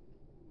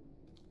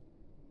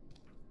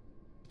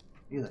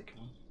 Here they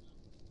come.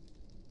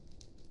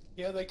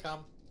 Here they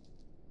come.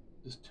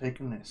 Just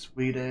taking their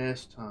sweet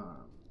ass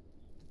time.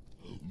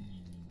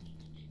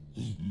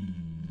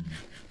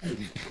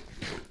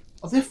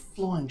 Oh, they're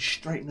flying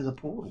straight into the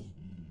portal.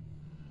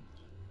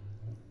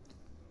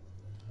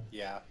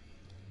 Yeah.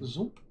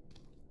 Zoop.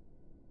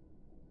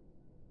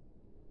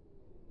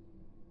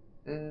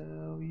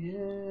 Hell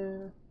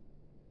yeah.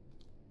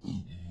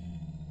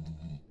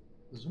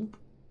 Zoop.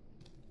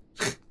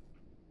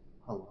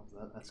 I love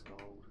that. That's gold.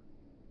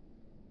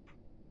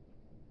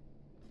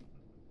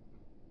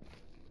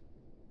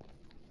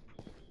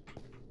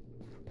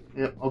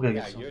 Yep, I'll go Yeah,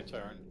 get some. your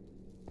turn.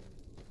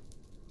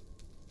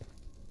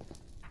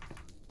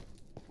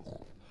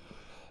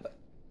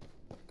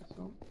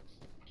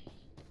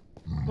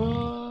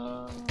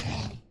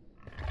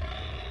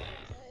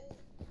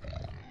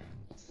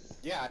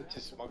 Yeah, I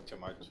just smoked too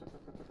much.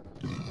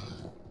 Okay,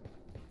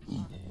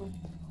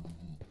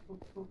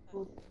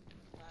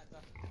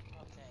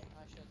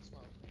 I should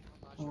smoke.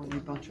 I'm not Oh, sure. you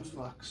bunch of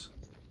fucks.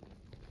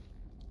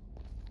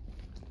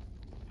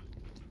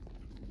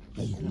 I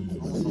don't know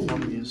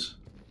what it is.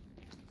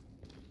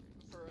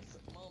 For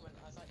a moment,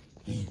 I thought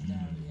you phased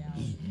out of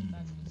reality.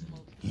 That's what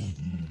smoking is.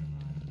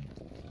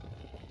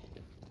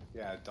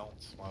 Yeah,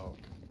 don't smoke.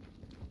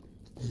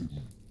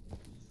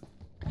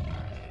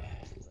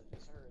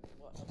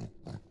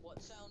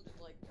 What sounded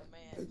like a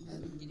man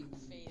getting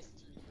phased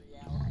through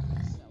reality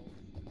himself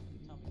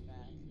coming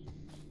back.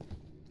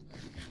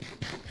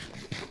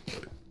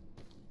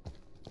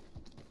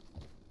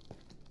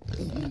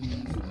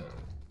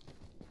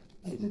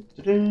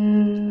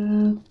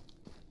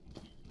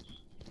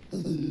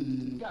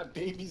 You got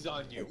babies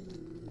on you.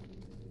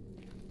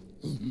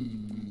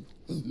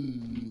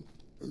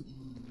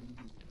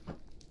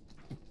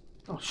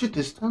 Oh shit,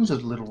 there's tons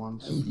of little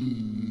ones.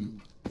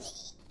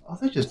 Oh,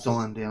 they're just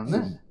dying down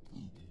there.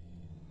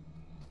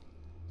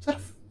 Is that a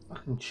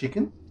fucking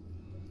chicken?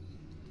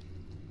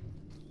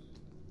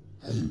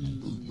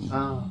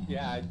 Oh.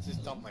 Yeah, I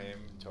just dumped my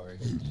inventory.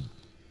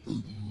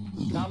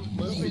 Come,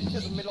 move into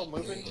the middle,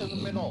 move into the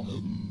middle.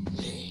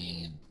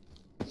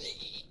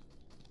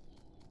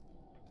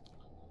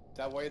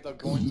 That way they'll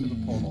go into the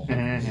portal.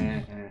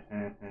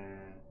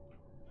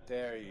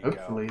 There you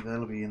Hopefully go.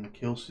 that'll be in the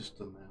kill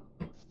system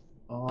now.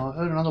 Oh, I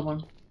heard another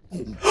one.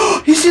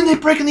 He's in there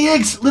breaking the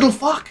eggs, little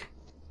fuck!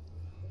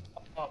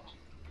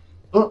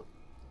 Oh!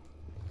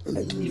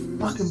 He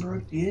fucking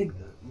broke the egg,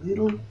 that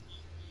little...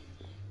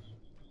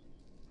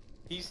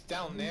 He's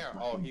down there.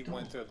 Oh, he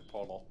went through the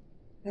portal.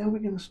 How are we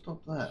gonna stop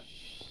that?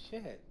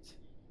 Shit.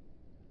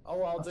 Oh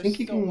well, I there's think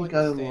you still can one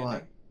go standing.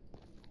 like...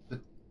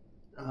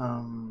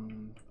 I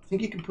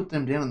think you can put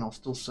them down and they'll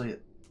still see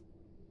it.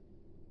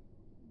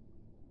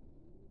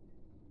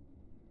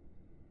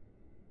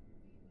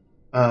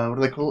 What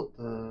do they call it?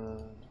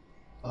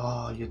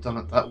 Oh, you've done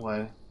it that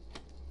way.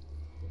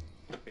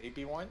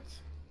 Baby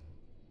ones?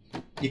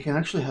 You can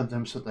actually have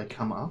them so they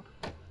come up,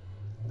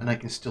 and they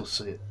can still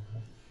see it.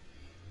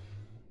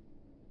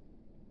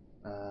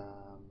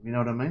 You know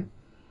what I mean?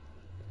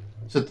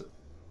 So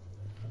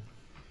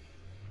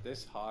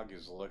This hog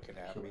is looking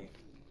at me.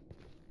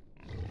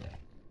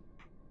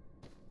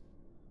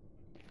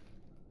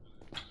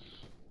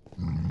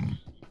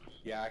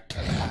 Yeah,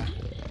 come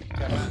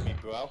at me,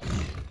 bro.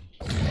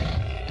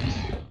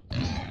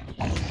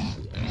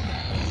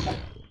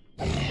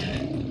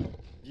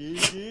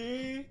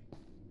 Yeah.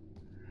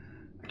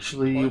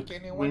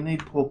 actually, we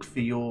need pork for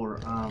your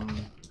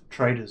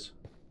traders.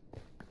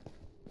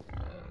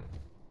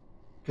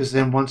 Because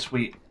then once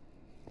we...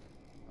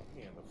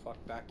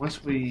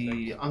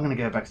 I'm gonna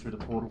go back through the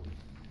portal.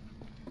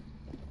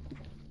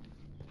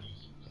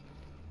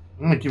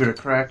 I'm gonna give it a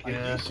crack,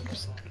 yeah.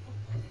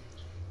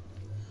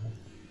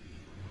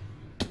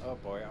 Oh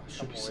boy, I'm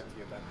coming with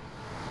you then.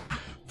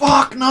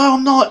 Fuck, no,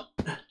 I'm not!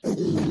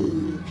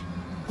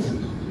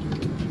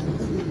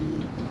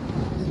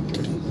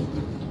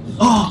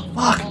 Oh,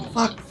 fuck!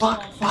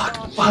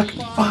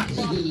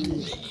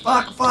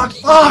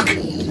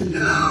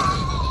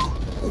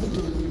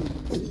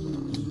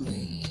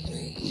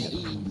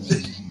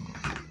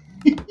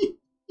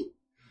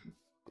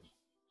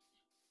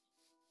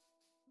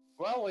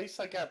 Well, at least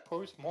I got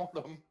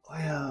post-mortem.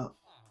 I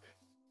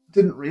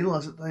didn't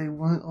realise that they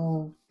weren't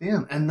all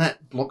down. And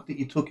that block that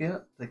you took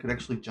out, they could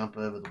actually jump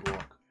over the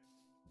block.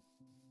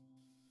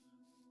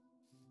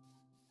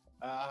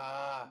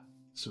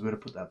 So we've got to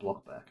put that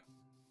block back.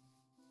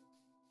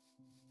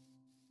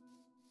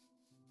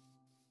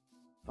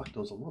 Fuck,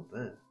 there was a lot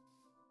there.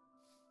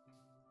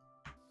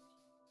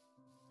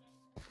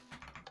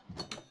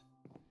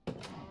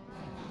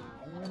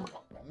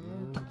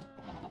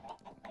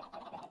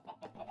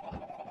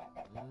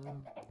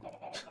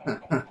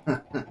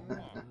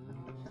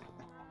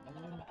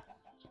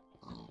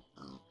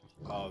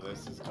 Oh,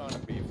 this is gonna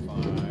be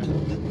fun.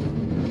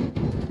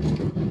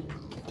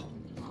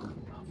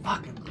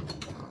 Fucking.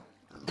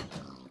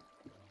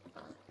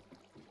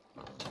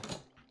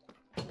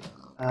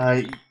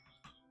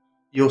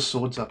 Your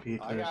sword's up here,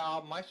 too. I got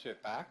all my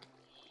shit back.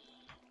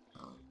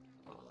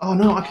 Oh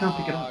no, I can't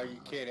pick it up. Are you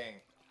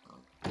kidding?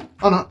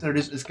 Oh no, there it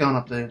is. It's going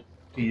up there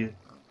to you.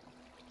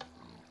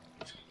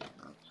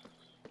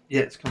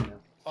 Yeah, it's coming down.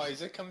 Oh,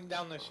 is it coming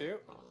down the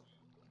chute?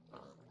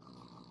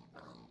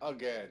 Oh,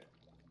 good.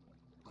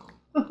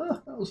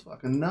 That was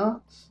fucking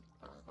nuts.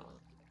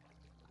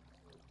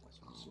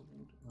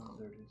 Oh,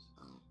 there it is.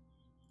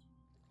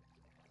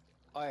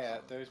 Oh yeah,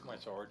 there's my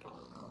sword.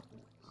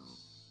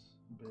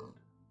 Bed.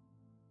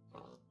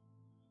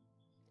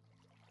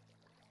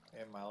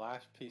 And my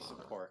last piece of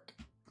pork.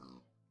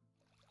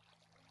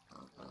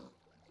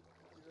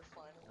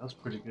 That was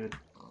pretty good.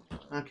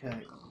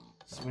 Okay,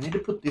 so we need to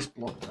put this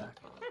block back.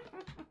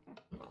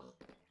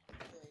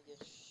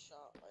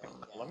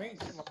 Let me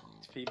get my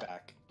XP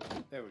back.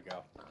 There we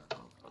go.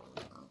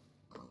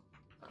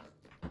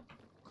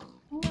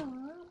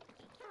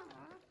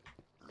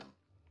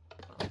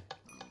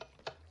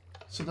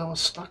 So they were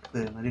stuck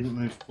there and they didn't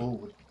move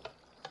forward.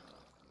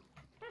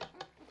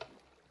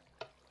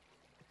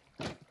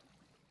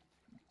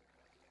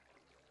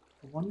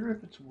 I wonder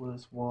if it's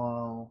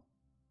worthwhile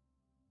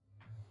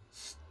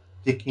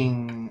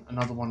sticking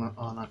another one on...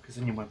 Oh no, because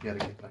then you won't be able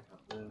to get back up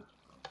there.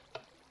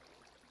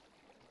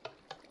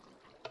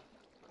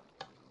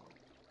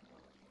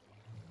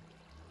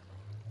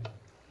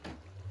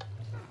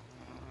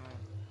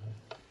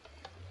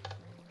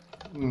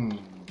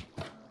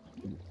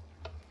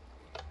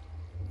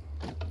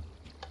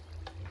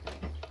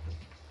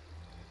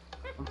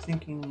 I'm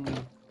thinking...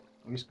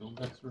 We're just going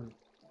back through.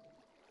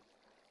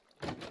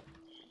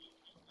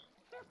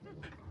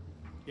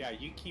 Yeah,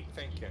 you keep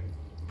thinking.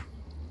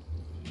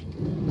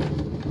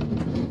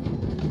 So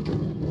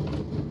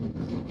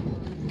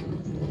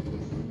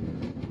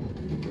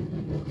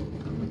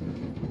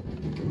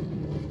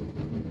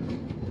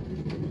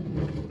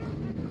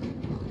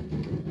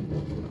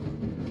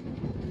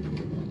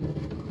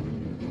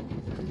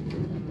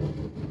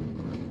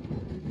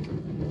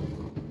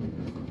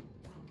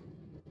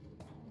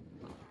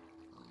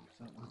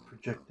that will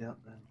project out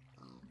then.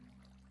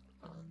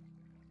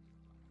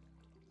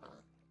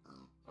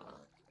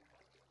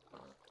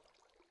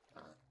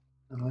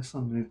 Unless I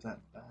move that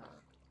back.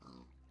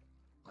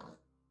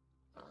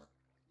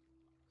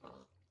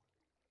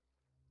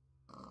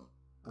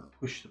 Or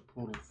push the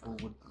portal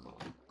forward.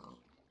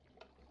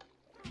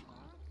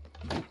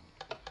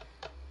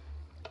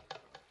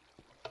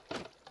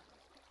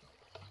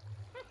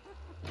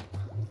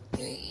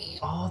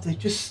 Oh, they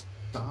just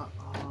start.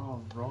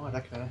 Oh, right,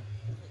 okay.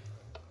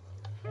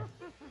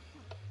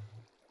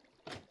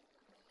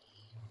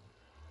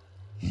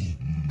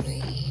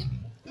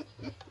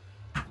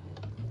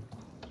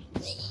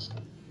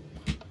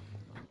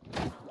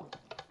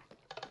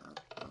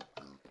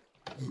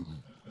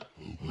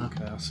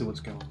 Okay, I'll see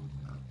what's going on.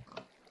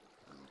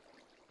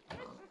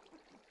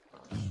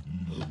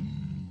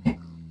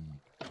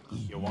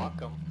 You're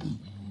welcome.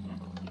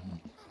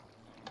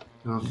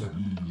 Okay.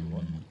 You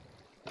what?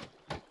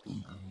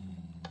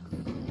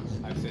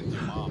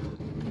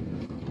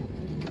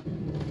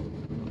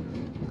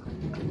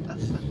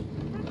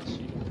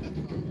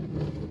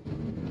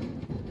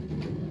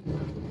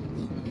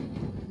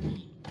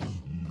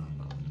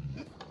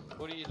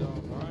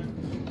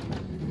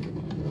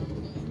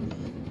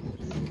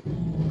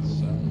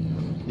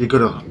 You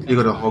got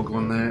a hog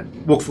on there.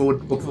 Walk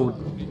forward. Walk forward.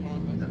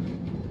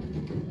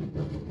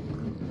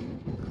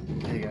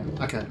 There you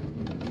go. Okay.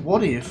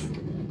 What if?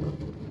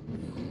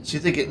 See,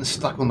 they're getting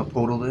stuck on the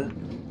portal there.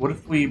 What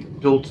if we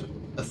built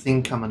a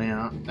thing coming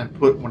out and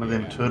put one of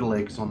them turtle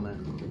eggs on there?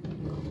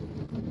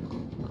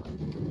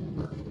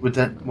 Would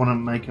that want to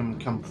make them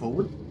come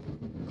forward?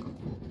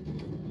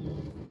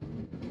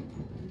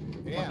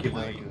 Yeah, I'll give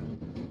that a go.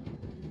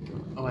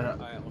 Oh wait.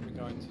 let me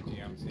go into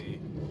GMC.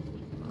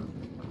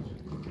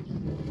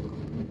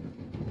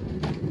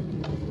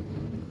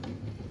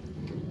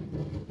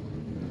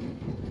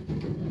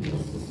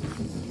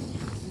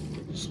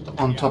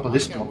 On top of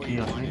this block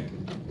here, I think.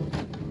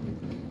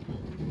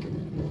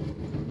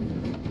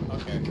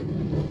 Okay.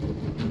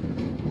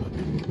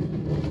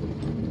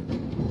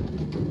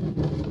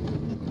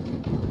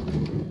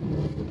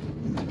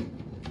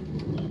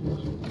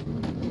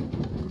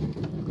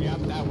 Yep,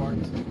 that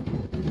worked.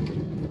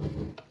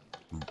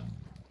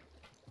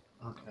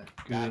 Okay,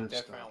 That good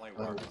definitely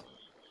stuff. worked.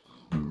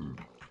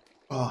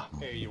 Oh,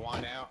 Here, you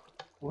want out?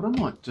 what I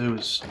might do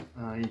is,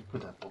 you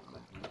put that block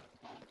back in.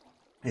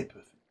 Yeah,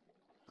 perfect.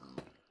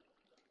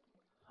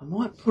 I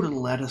might put a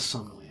ladder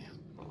somewhere.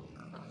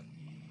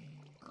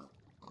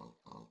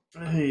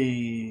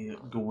 Hey,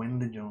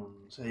 Gwenda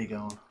Johns, how you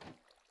going?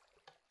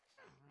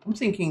 I'm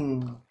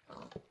thinking,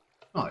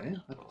 oh yeah,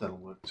 that'll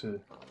work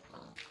too.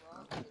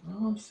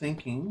 I'm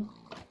thinking,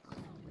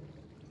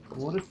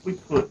 what if we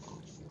put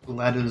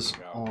ladders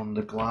on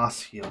the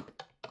glass here?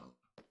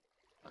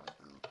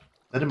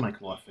 That'd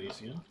make life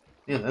easier.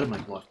 Yeah, that'd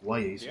make life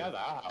way easier. Yeah,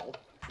 that'll help.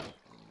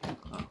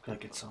 Oh, go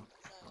get some.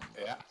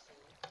 Yeah.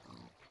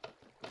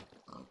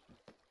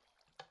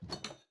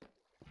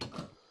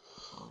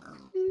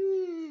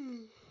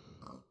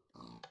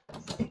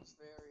 Seems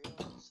very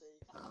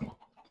unsafe.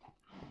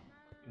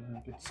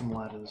 Go get some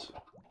ladders.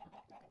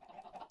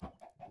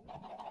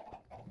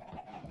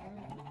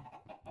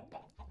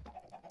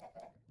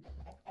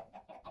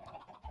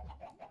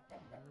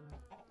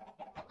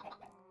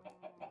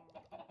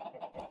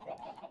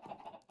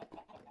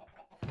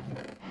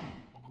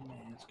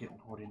 Man, it's getting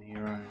hot in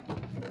here, eh?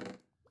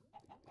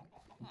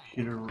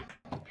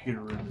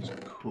 Computer room is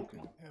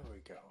cooking. There we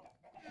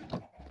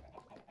go.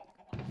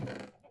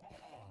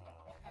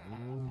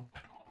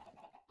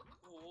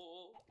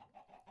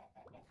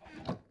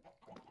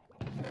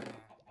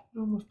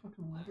 Oh, my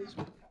fucking ladders.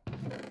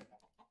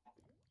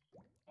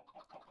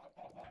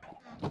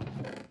 I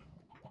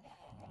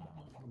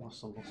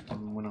must have lost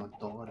them when I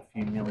died a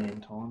few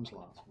million times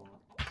last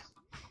night.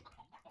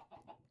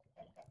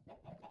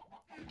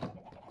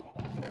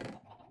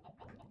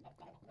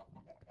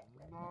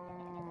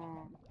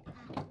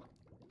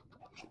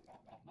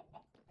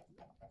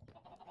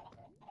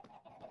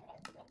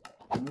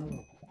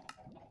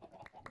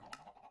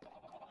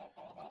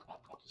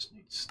 Just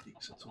need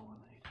sticks, that's all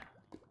I need.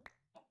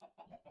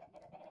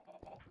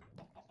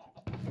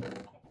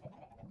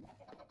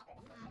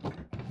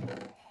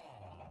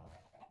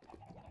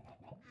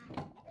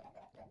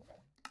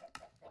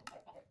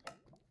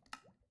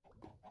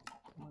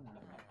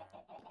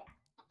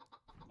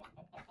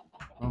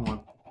 Wrong one.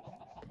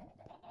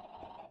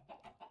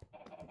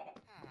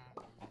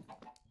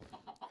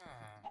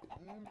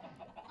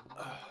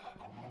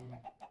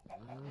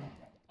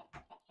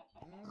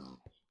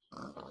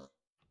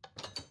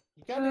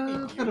 You got any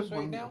I've had views right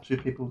one now? or two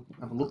people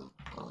have a look.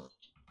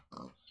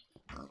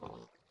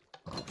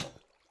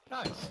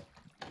 Nice.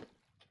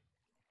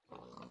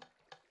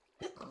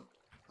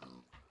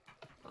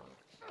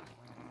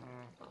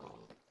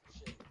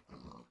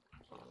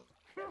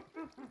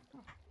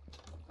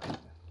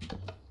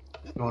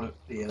 Got it.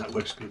 Yeah, that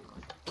works good.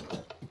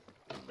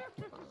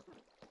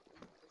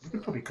 You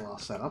could probably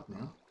glass that up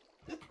now.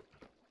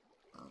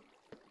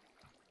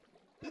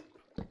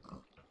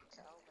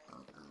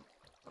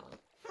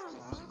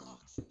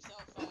 Knocks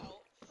himself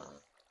out.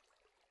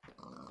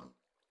 Oh,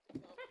 there we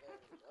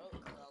go.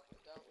 Problem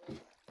dealt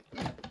with.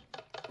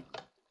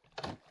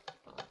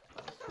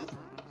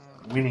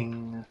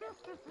 Winning.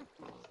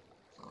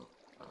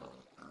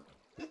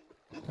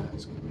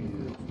 That's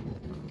beautiful.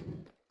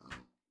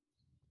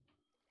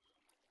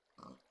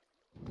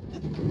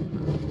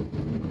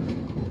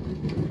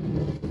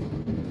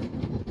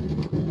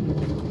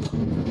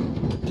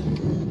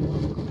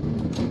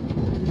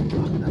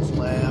 Fuck, that's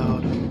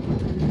loud.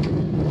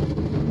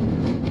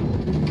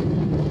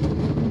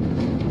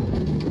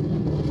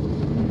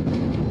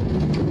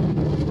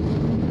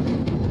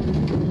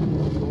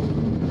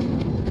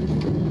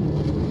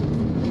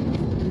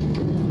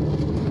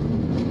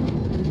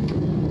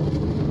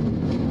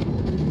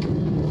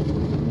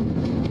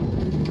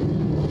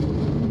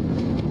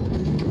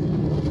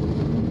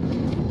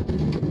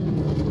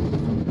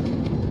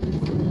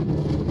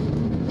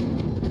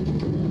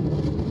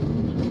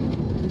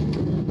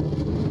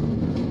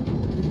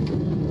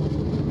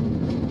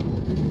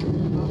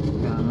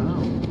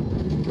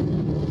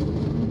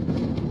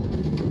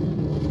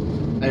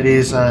 It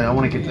is, I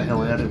want to get the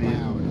hell out of here.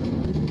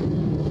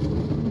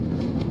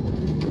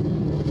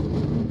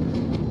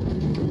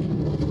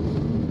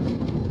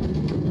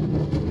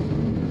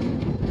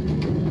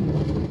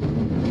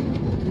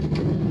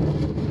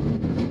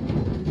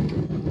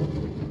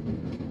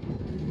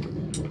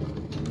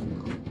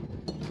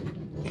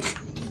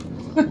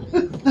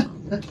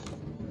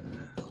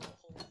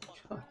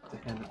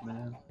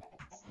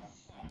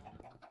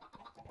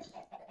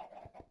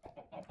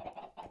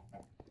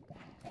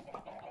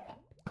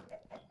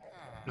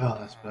 Oh,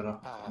 that's better.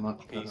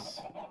 Much better. Peace.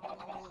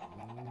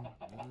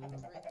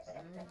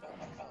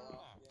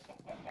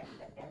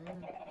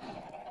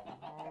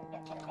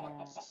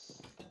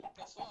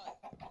 Guess what?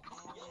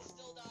 You'll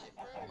still die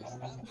first.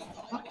 That means I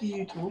What are win.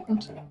 you talking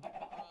to? He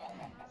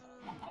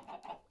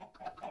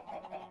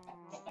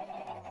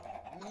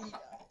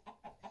died.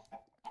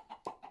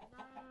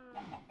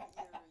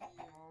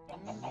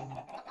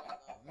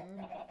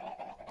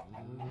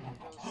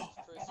 Roast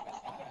Christmas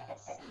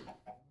ass.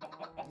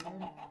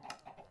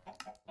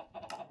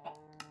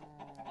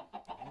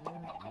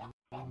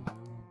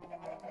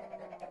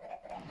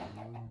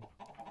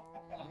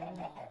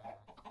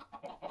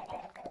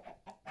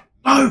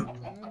 No!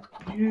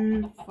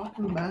 You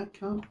fucking mad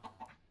cunt.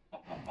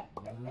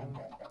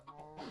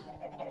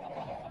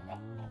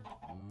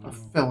 I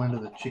fell into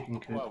the chicken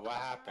coop. Whoa, what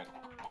happened?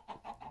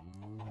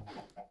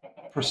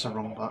 Press the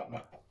wrong button.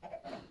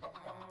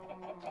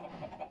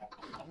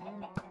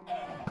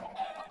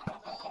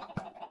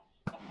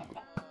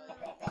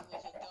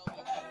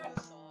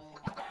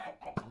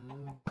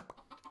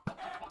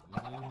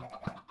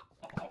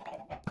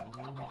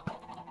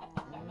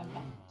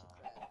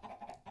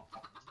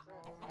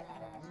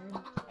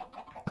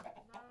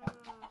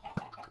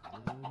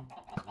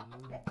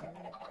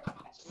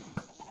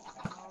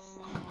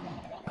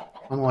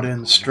 I might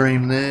end the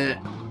stream there,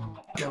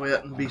 go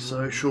out and be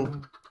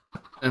social,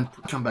 and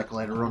come back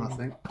later on, I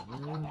think.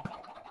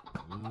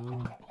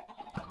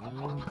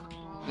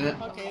 Yeah,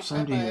 Okay,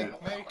 same to bye-bye. you.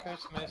 Merry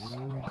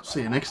Christmas.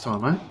 See you next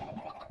time, eh?